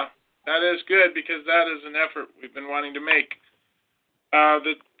 Yeah. That is good because that is an effort we've been wanting to make.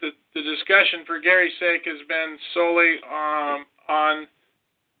 The discussion, for Gary's sake, has been solely on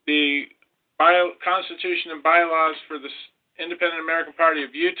the Constitution and bylaws for the Independent American Party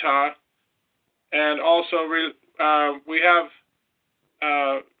of Utah, and also we have,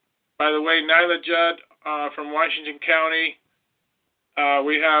 by the way, Nyla Judd from Washington County.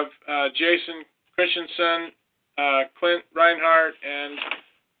 We have Jason Christensen, Clint Reinhardt, and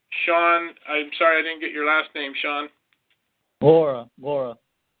Sean, I'm sorry I didn't get your last name, Sean. Laura.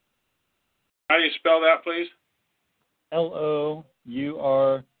 How do you spell that, please? Loura.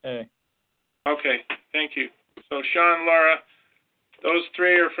 Okay, thank you. So Sean, Laura, those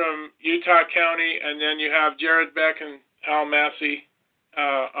three are from Utah County, and then you have Jared Beck and Al Massey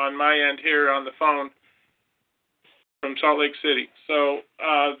on my end here on the phone from Salt Lake City. So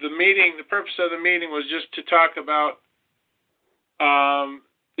the purpose of the meeting was just to talk about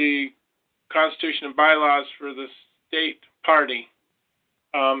the Constitution and bylaws for the state party.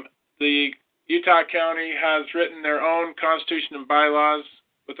 The Utah County has written their own Constitution and bylaws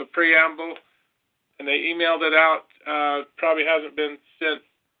with a preamble, and they emailed it out. Probably hasn't been sent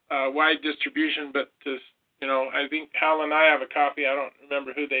wide distribution, but I think Hal and I have a copy. I don't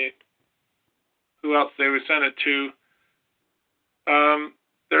remember who else they would send it to.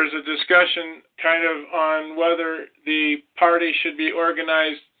 There's a discussion kind of on whether the party should be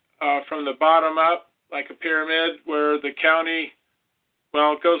organized from the bottom up, like a pyramid, where the county,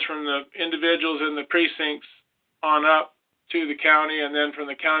 it goes from the individuals in the precincts on up to the county, and then from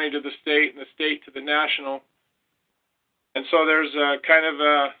the county to the state, and the state to the national. And so there's a kind of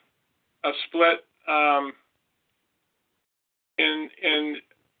a split in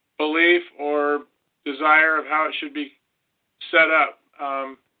belief or desire of how it should be set up.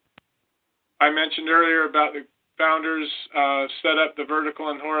 I mentioned earlier about the founders set up the vertical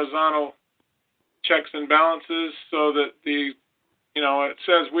and horizontal checks and balances so that it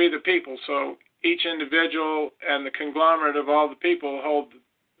says we the people, so each individual and the conglomerate of all the people hold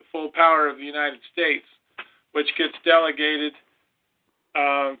the full power of the United States, which gets delegated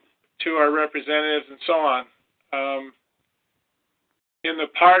to our representatives and so on. In the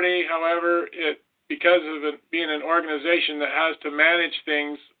party, however, because of it being an organization that has to manage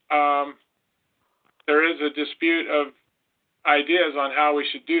things, there is a dispute of ideas on how we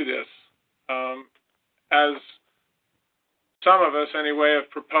should do this. As some of us, anyway, have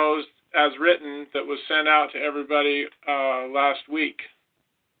proposed as written that was sent out to everybody last week.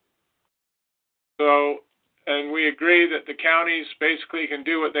 So, and we agree that the counties basically can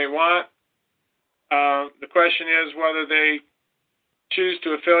do what they want. The question is whether they choose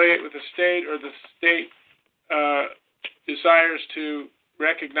to affiliate with the state or the state desires to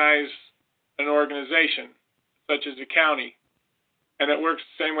recognize an organization, such as a county. And it works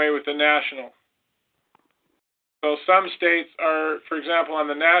the same way with the national. So some states are, for example, on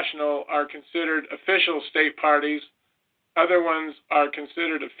the national, are considered official state parties. Other ones are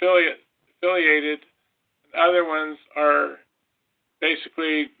considered affiliated. Other ones are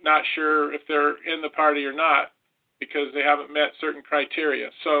basically not sure if they're in the party or not because they haven't met certain criteria.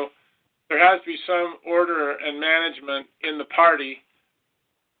 So there has to be some order and management in the party.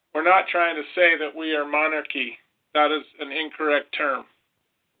 We're not trying to say that we are monarchy. That is an incorrect term.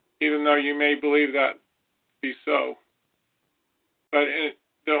 even though you may believe that to be so. But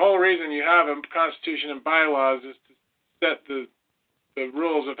the whole reason you have a constitution and bylaws is to set the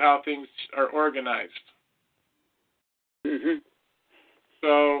rules of how things are organized. Mm-hmm.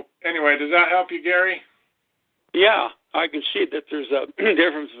 So, anyway, does that help you, Gary? Yeah, I can see that there's a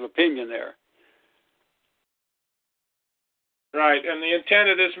difference of opinion there. Right, and the intent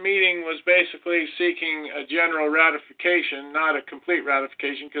of this meeting was basically seeking a general ratification, not a complete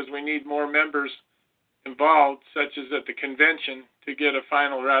ratification, because we need more members involved, such as at the convention, to get a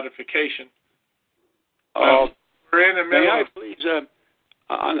final ratification. We're in the middle. May I please?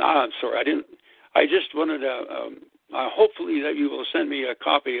 I'm sorry, I just wanted to. Hopefully that you will send me a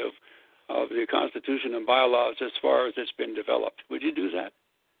copy of the Constitution and bylaws as far as it's been developed. Would you do that?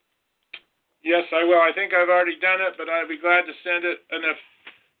 Yes, I will. I think I've already done it, but I'd be glad to send it. And if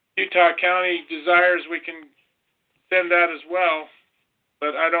Utah County desires, we can send that as well.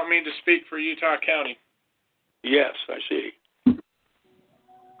 But I don't mean to speak for Utah County. Yes, I see.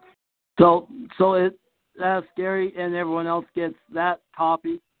 So it Gary and everyone else gets that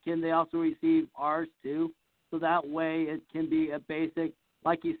copy. Can they also receive ours too? So that way it can be a basic,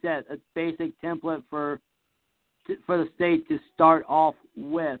 like you said, a basic template for the state to start off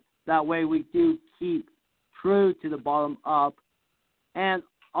with. That way we do keep true to the bottom up, and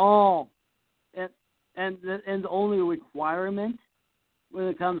the only requirement when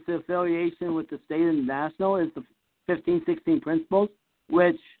it comes to affiliation with the state and the national is the 1516 principles,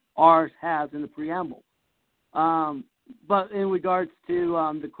 which ours has in the preamble. But in regards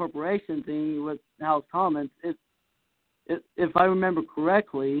to the corporation thing with Hal's comments, if I remember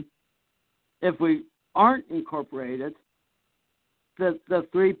correctly, if we aren't incorporated, the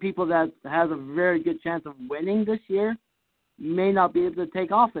three people that has a very good chance of winning this year may not be able to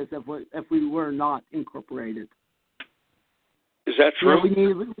take office if we were not incorporated. Is that true?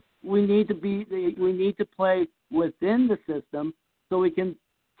 We need to play within the system so we can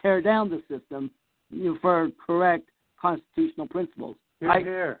tear down the system for correct constitutional principles.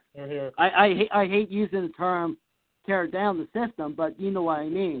 Here. I hate using the term tear down the system, but you know what I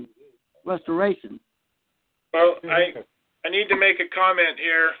mean. Restoration. Well, I need to make a comment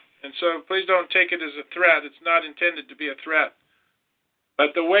here, and so please don't take it as a threat. It's not intended to be a threat.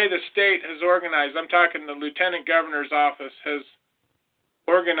 But the way the state has organized, I'm talking the Lieutenant Governor's office, has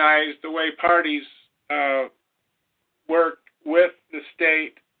organized the way parties work with the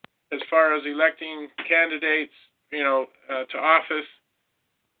state as far as electing candidates, to office,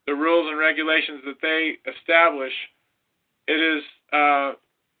 the rules and regulations that they establish. It is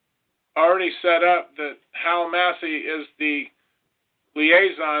already set up that Hal Massey is the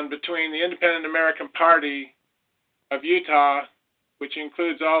liaison between the Independent American Party of Utah, which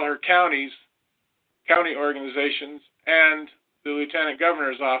includes all her county organizations, and the Lieutenant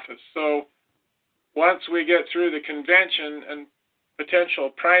Governor's office. So once we get through the convention and potential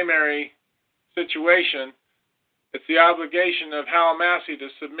primary situation, it's the obligation of Hal Massey to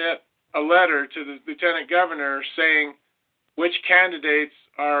submit a letter to the Lieutenant Governor saying which candidates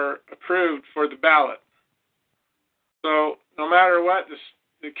are approved for the ballot. So no matter what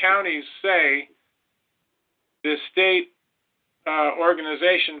the counties say, the state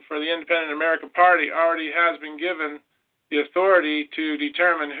organization for the Independent American Party already has been given the authority to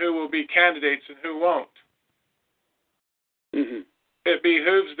determine who will be candidates and who won't. Mm-hmm. It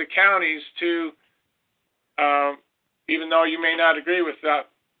behooves the counties to, even though you may not agree with that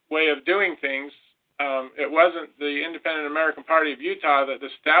way of doing things, it wasn't the Independent American Party of Utah that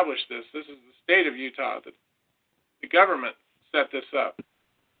established this. This is the state of Utah. The government set this up.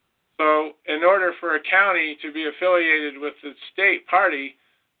 So in order for a county to be affiliated with the state party,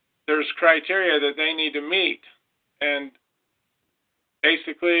 there's criteria that they need to meet. And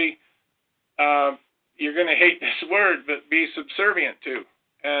basically, you're going to hate this word, but be subservient to.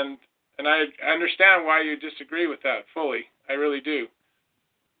 And I understand why you disagree with that fully. I really do.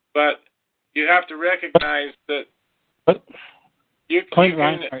 But you have to recognize that you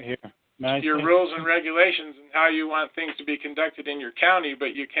can your rules and regulations and how you want things to be conducted in your county,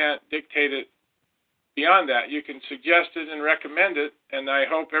 but you can't dictate it beyond that. You can suggest it and recommend it, and I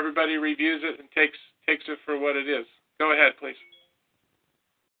hope everybody reviews it and takes it for what it is. Go ahead, please.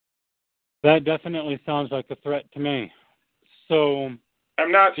 That definitely sounds like a threat to me. So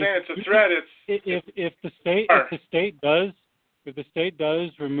I'm not saying it's a threat. If the state does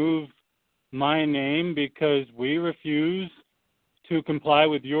remove my name because we refuse to comply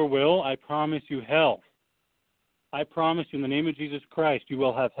with your will, I promise you hell. I promise you in the name of Jesus Christ, you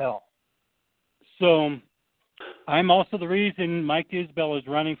will have hell. So I'm also the reason Mike Isbell is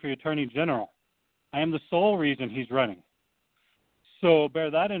running for Attorney General. I am the sole reason he's running. So bear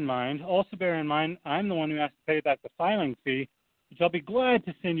that in mind. Also bear in mind, I'm the one who has to pay back the filing fee, which I'll be glad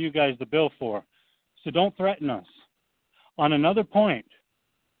to send you guys the bill for. So don't threaten us. On another point,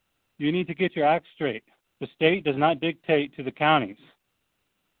 you need to get your act straight. The state does not dictate to the counties.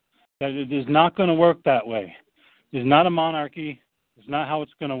 That it is not going to work that way. It is not a monarchy. It's not how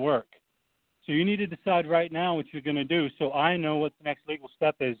it's going to work. So you need to decide right now what you're going to do so I know what the next legal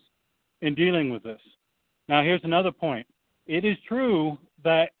step is in dealing with this. Now, here's another point. It is true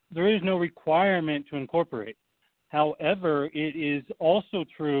that there is no requirement to incorporate. However, it is also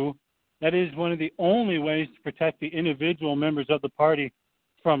true that it is one of the only ways to protect the individual members of the party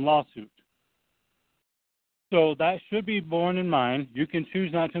from lawsuit. So that should be borne in mind. You can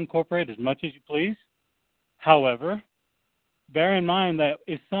choose not to incorporate as much as you please. However, bear in mind that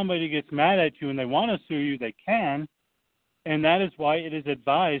if somebody gets mad at you and they want to sue you, they can. And that is why it is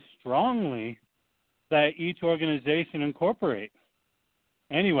advised strongly that each organization incorporate.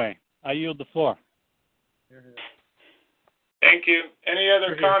 Anyway, I yield the floor. Thank you. Any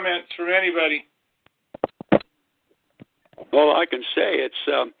other comments from anybody? All I can say,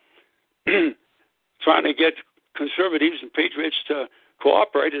 it's trying to get conservatives and patriots to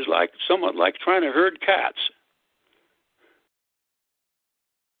cooperate is like somewhat like trying to herd cats.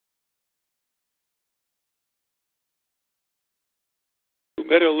 We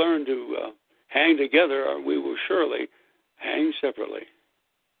better learn to hang together, or we will surely hang separately.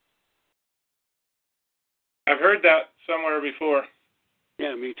 I've heard that somewhere before.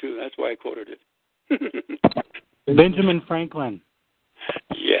 Yeah, me too. That's why I quoted it. Benjamin Franklin.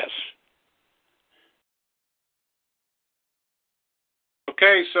 Yes.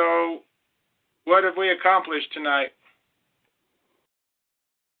 Okay, so what have we accomplished tonight?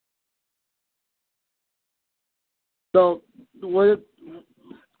 So,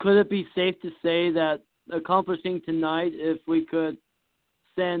 could it be safe to say that accomplishing tonight, if we could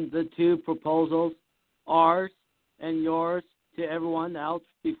send the two proposals, ours and yours, to everyone else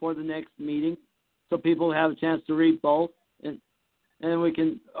before the next meeting, so people have a chance to read both, and we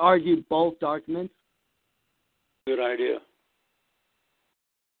can argue both documents? Good idea.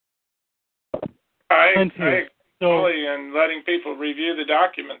 I fully in letting people review the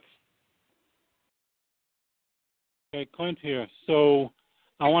documents. Okay, Clint here. So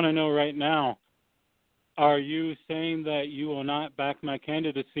I want to know right now, are you saying that you will not back my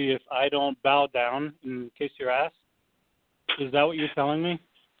candidacy if I don't bow down and kiss your ass? Is that what you're telling me?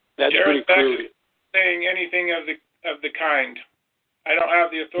 That's Jared pretty clear. saying anything of the kind. I don't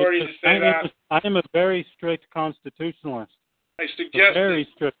have the authority to say that. I am a very strict constitutionalist. I suggest a very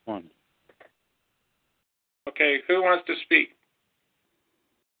strict one. Okay, who wants to speak?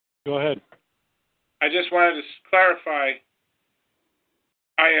 Go ahead. I just wanted to clarify,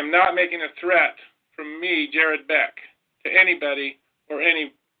 I am not making a threat from me, Jared Beck, to anybody or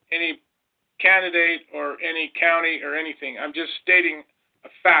any candidate or any county or anything. I'm just stating a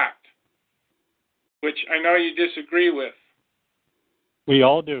fact, which I know you disagree with. We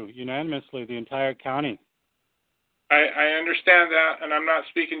all do, unanimously, the entire county. I understand that, and I'm not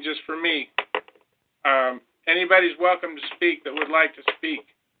speaking just for me. Anybody's welcome to speak that would like to speak.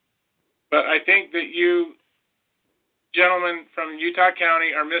 But I think that you gentlemen from Utah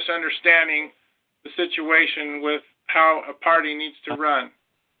County are misunderstanding the situation with how a party needs to run.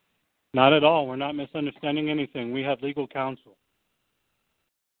 Not at all. We're not misunderstanding anything. We have legal counsel.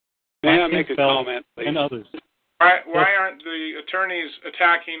 May I make a comment, please? And others. Why aren't the attorneys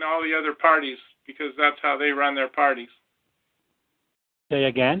attacking all the other parties? Because that's how they run their parties. Say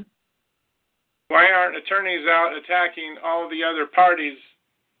again? Why aren't attorneys out attacking all the other parties,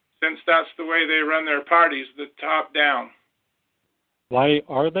 since that's the way they run their parties, the top down? Why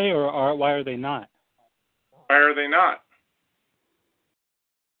are they, or why are they not? Why are they not?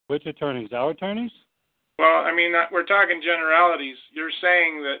 Which attorneys? Our attorneys? Well, I mean, we're talking generalities. You're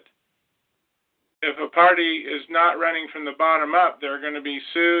saying that if a party is not running from the bottom up, they're going to be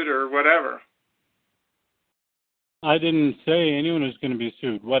sued or whatever. I didn't say anyone was going to be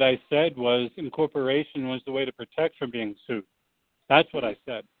sued. What I said was incorporation was the way to protect from being sued. That's what I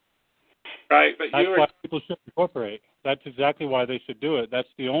said. Right, but that's why people should incorporate. That's exactly why they should do it. That's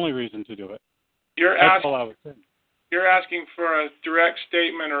the only reason to do it. That's all I was saying. You're asking for a direct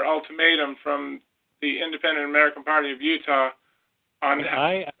statement or ultimatum from the Independent American Party of Utah on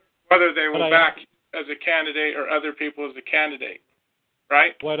whether they will back as a candidate or other people as a candidate,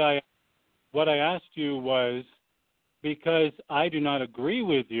 right? What I asked you was, because I do not agree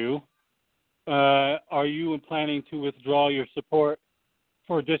with you, are you planning to withdraw your support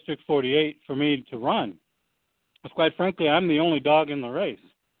for District 48 for me to run? Because quite frankly, I'm the only dog in the race.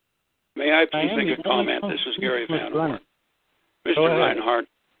 May I please make a comment? This is Gary Van Horn. Mr. Reinhardt,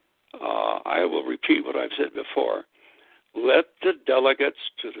 I will repeat what I've said before. Let the delegates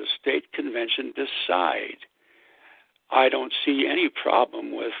to the state convention decide. I don't see any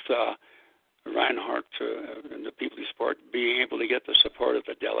problem with Reinhardt and the people he support being able to get the support of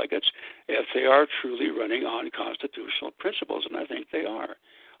the delegates if they are truly running on constitutional principles, and I think they are.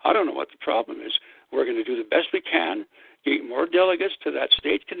 I don't know what the problem is. We're going to do the best we can, get more delegates to that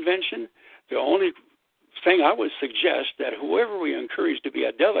state convention. The only thing I would suggest that whoever we encourage to be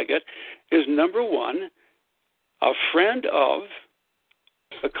a delegate is, number one, a friend of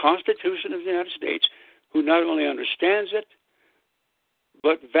the Constitution of the United States who not only understands it,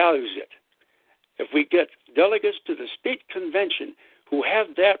 but values it. If we get delegates to the state convention who have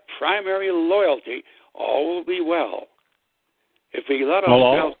that primary loyalty, all will be well. If we let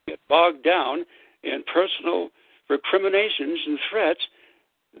ourselves get bogged down in personal recriminations and threats,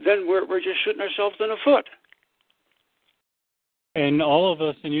 then we're just shooting ourselves in the foot. And all of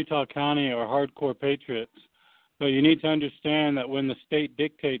us in Utah County are hardcore patriots. So you need to understand that when the state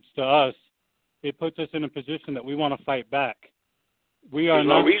dictates to us, it puts us in a position that we want to fight back. We are There's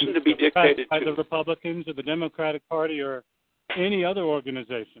not no reason to be dictated by to. the Republicans or the Democratic Party or any other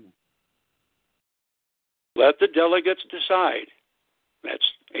organization. Let the delegates decide. That's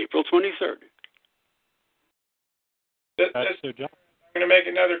April 23rd. That's their job. I'm going to make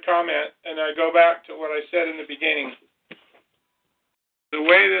another comment, and I go back to what I said in the beginning. The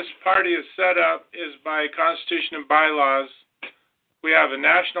way this party is set up is by Constitution and Bylaws. We have a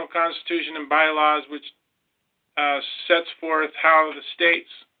national Constitution and Bylaws which sets forth how the states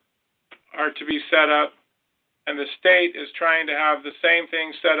are to be set up, and the state is trying to have the same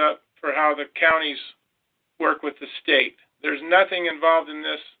thing set up for how the counties work with the state. There's nothing involved in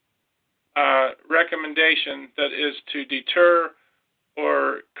this recommendation that is to deter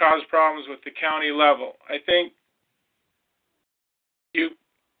or cause problems with the county level. I think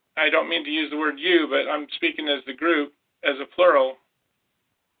I don't mean to use the word you, but I'm speaking as the group, as a plural.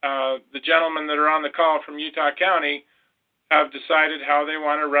 The gentlemen that are on the call from Utah County have decided how they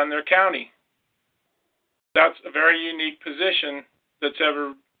want to run their county. That's a very unique position that's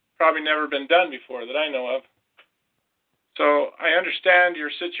probably never been done before that I know of. So I understand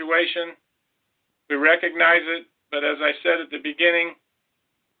your situation. We recognize it, but as I said at the beginning,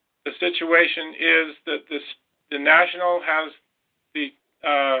 the situation is that the national has the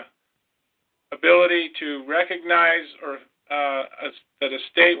ability to recognize or that a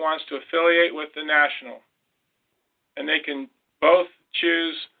state wants to affiliate with the national. And they can both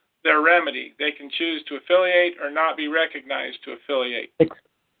choose their remedy. They can choose to affiliate or not be recognized to affiliate.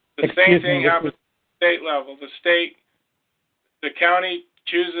 The same thing happens at the state level. The county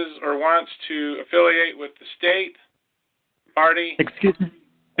chooses or wants to affiliate with the state party. Excuse me.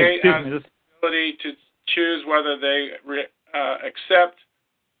 State has the ability to choose whether they accept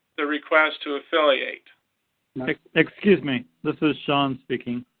the request to affiliate. Excuse me. This is Sean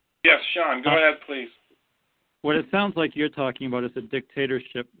speaking. Yes, Sean, go ahead, please. What it sounds like you're talking about is a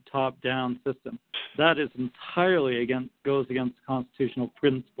dictatorship, top-down system. That is entirely goes against constitutional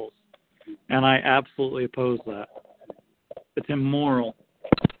principles, and I absolutely oppose that. It's immoral.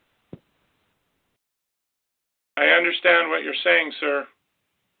 I understand what you're saying, sir,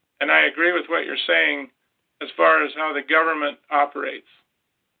 and I agree with what you're saying as far as how the government operates.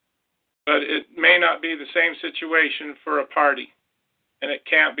 But it may not be the same situation for a party, and it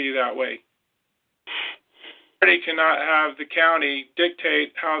can't be that way. The party cannot have the county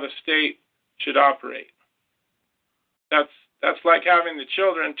dictate how the state should operate. That's like having the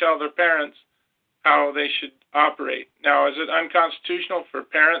children tell their parents how they should operate. Now, is it unconstitutional for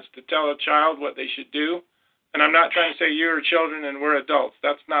parents to tell a child what they should do? And I'm not trying to say you're children and we're adults.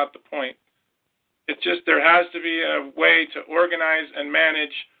 That's not the point. It's just there has to be a way to organize and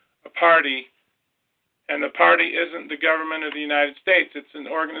manage a party, and the party isn't the government of the United States. It's an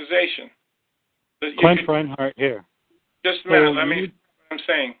organization. Clint Reinhardt here. Just a minute. Let me what I'm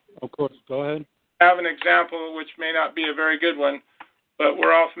saying. Of course. Go ahead. I have an example which may not be a very good one, but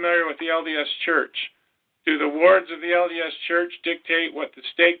we're all familiar with the LDS Church. Do the wards of the LDS Church dictate what the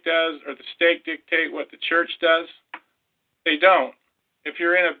stake does, or the stake dictate what the church does? They don't. If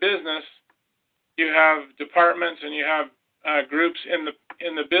you're in a business, you have departments and you have groups in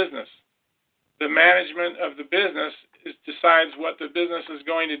the business. The management of the business decides what the business is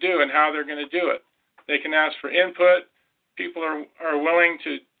going to do and how they're going to do it. They can ask for input. People are willing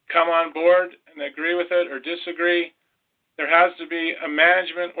to come on board and agree with it or disagree. There has to be a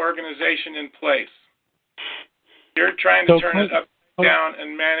management organization in place. You're trying to turn it up down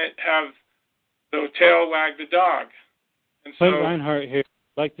and have the tail wag the dog. And so Reinhardt here.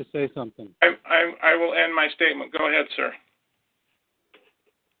 I'd like to say something. I will end my statement. Go ahead, sir.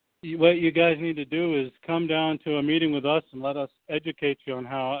 what you guys need to do is come down to a meeting with us and let us educate you on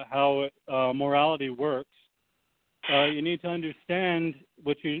how morality works. You need to understand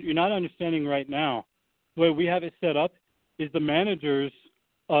what you're not understanding right now. The way we have it set up is the managers,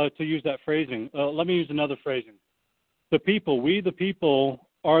 to use that phrasing. Let me use another phrasing. The people, we the people,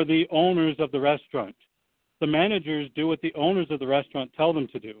 are the owners of the restaurant. The managers do what the owners of the restaurant tell them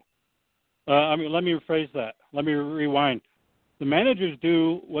to do. Let me rephrase that. Let me rewind. The managers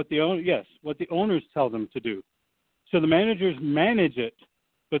do what the owners tell them to do. So the managers manage it,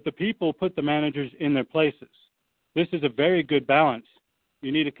 but the people put the managers in their places. This is a very good balance.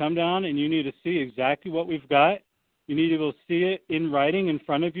 You need to come down and you need to see exactly what we've got. You need to be able to see it in writing in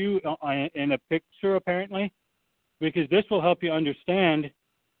front of you in a picture, apparently, because this will help you understand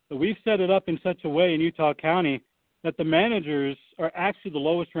that we've set it up in such a way in Utah County that the managers are actually the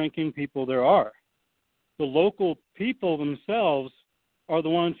lowest ranking people there are. The local people themselves are the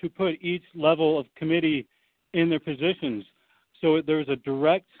ones who put each level of committee in their positions. So there's a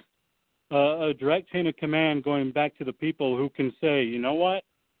direct chain of command going back to the people who can say, you know what,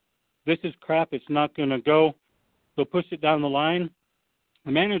 this is crap, it's not going to go. They'll push it down the line.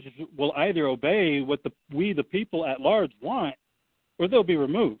 The managers will either obey what we, the people at large, want, or they'll be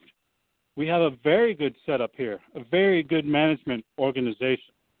removed. We have a very good setup here, a very good management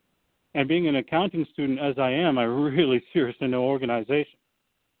organization. And being an accounting student, as I am, I really seriously know organization.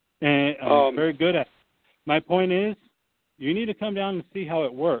 And I'm very good at it. My point is, you need to come down and see how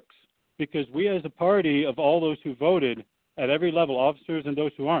it works, because we as a party of all those who voted at every level, officers and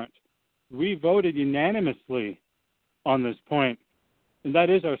those who aren't, we voted unanimously on this point, and that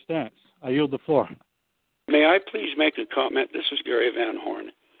is our stance. I yield the floor. May I please make a comment? This is Gary Van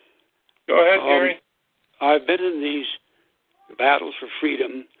Horn. Go ahead, Gary. I've been in these battles for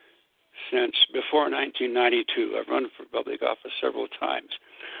freedom since before 1992. I've run for public office several times.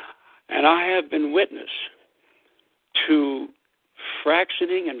 And I have been witness to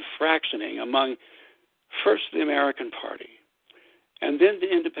fractioning among first the American Party and then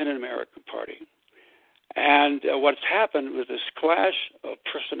the Independent American Party. And what's happened with this clash of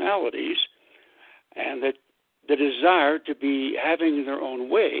personalities and the desire to be having their own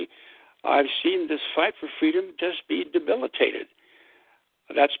way, I've seen this fight for freedom just be debilitated.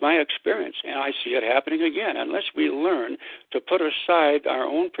 That's my experience, and I see it happening again. Unless we learn to put aside our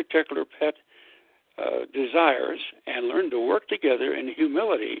own particular pet desires and learn to work together in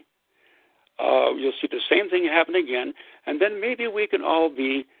humility, you'll see the same thing happen again, and then maybe we can all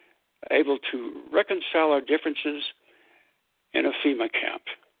be able to reconcile our differences in a FEMA camp.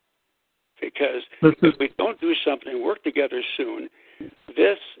 Because if we don't do something, work together soon,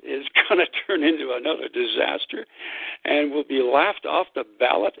 this is going to turn into another disaster, and we'll be laughed off the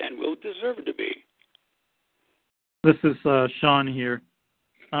ballot, and we'll deserve to be. This is Sean here.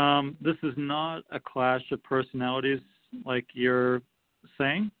 This is not a clash of personalities like you're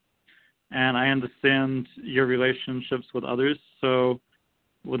saying, and I understand your relationships with others. So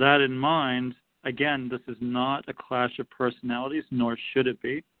with that in mind, again, this is not a clash of personalities, nor should it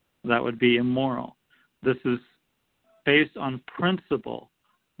be. That would be immoral. This is based on principle,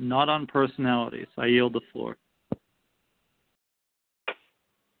 not on personalities. I yield the floor.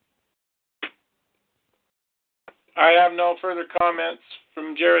 I have no further comments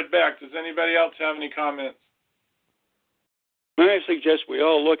from Jared Beck. Does anybody else have any comments? I suggest we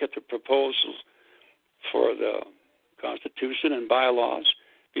all look at the proposals for the Constitution and bylaws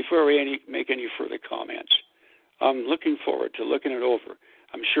before we make any further comments. I'm looking forward to looking it over.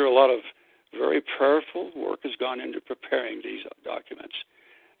 I'm sure a lot of very prayerful work has gone into preparing these documents,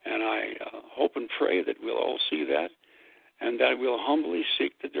 and I hope and pray that we'll all see that and that we'll humbly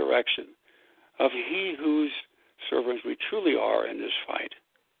seek the direction of He whose servants we truly are in this fight.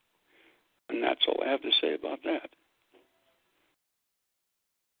 And that's all I have to say about that.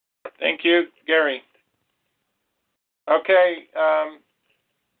 Thank you, Gary. Okay,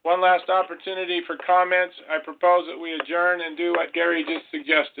 one last opportunity for comments. I propose that we adjourn and do what Gary just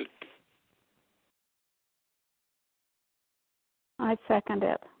suggested. I second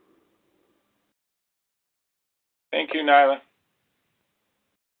it. Thank you, Nyla.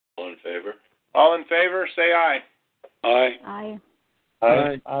 All in favor? All in favor, say aye. Aye. Aye.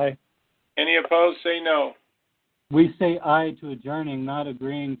 Aye. Aye. Any opposed, say no. We say aye to adjourning, not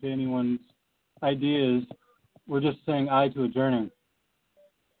agreeing to anyone's ideas. We're just saying aye to adjourning.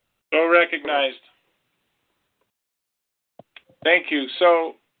 So recognized. Thank you.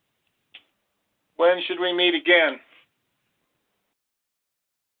 So, when should we meet again?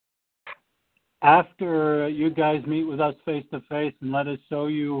 After you guys meet with us face to face and let us show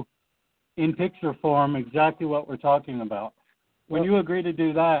you in picture form exactly what we're talking about. When you agree to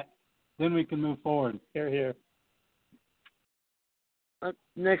do that, then we can move forward. Here.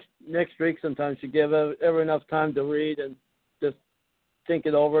 Next week, sometimes you give everyone enough time to read and just think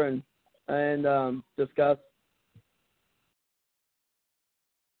it over and discuss.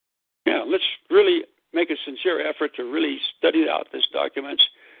 Yeah, let's really make a sincere effort to really study out this document.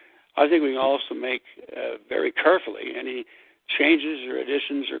 I think we can also make very carefully any changes or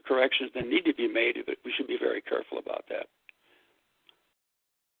additions or corrections that need to be made, but we should be very careful about that.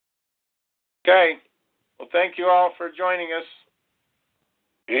 Okay. Well, thank you all for joining us.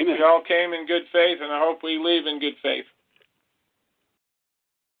 Amen. We all came in good faith, and I hope we leave in good faith.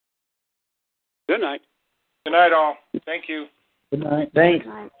 Good night. Good night, all. Thank you. Good night. Thanks.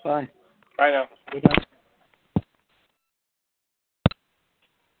 Right. Bye. Bye now. Good night.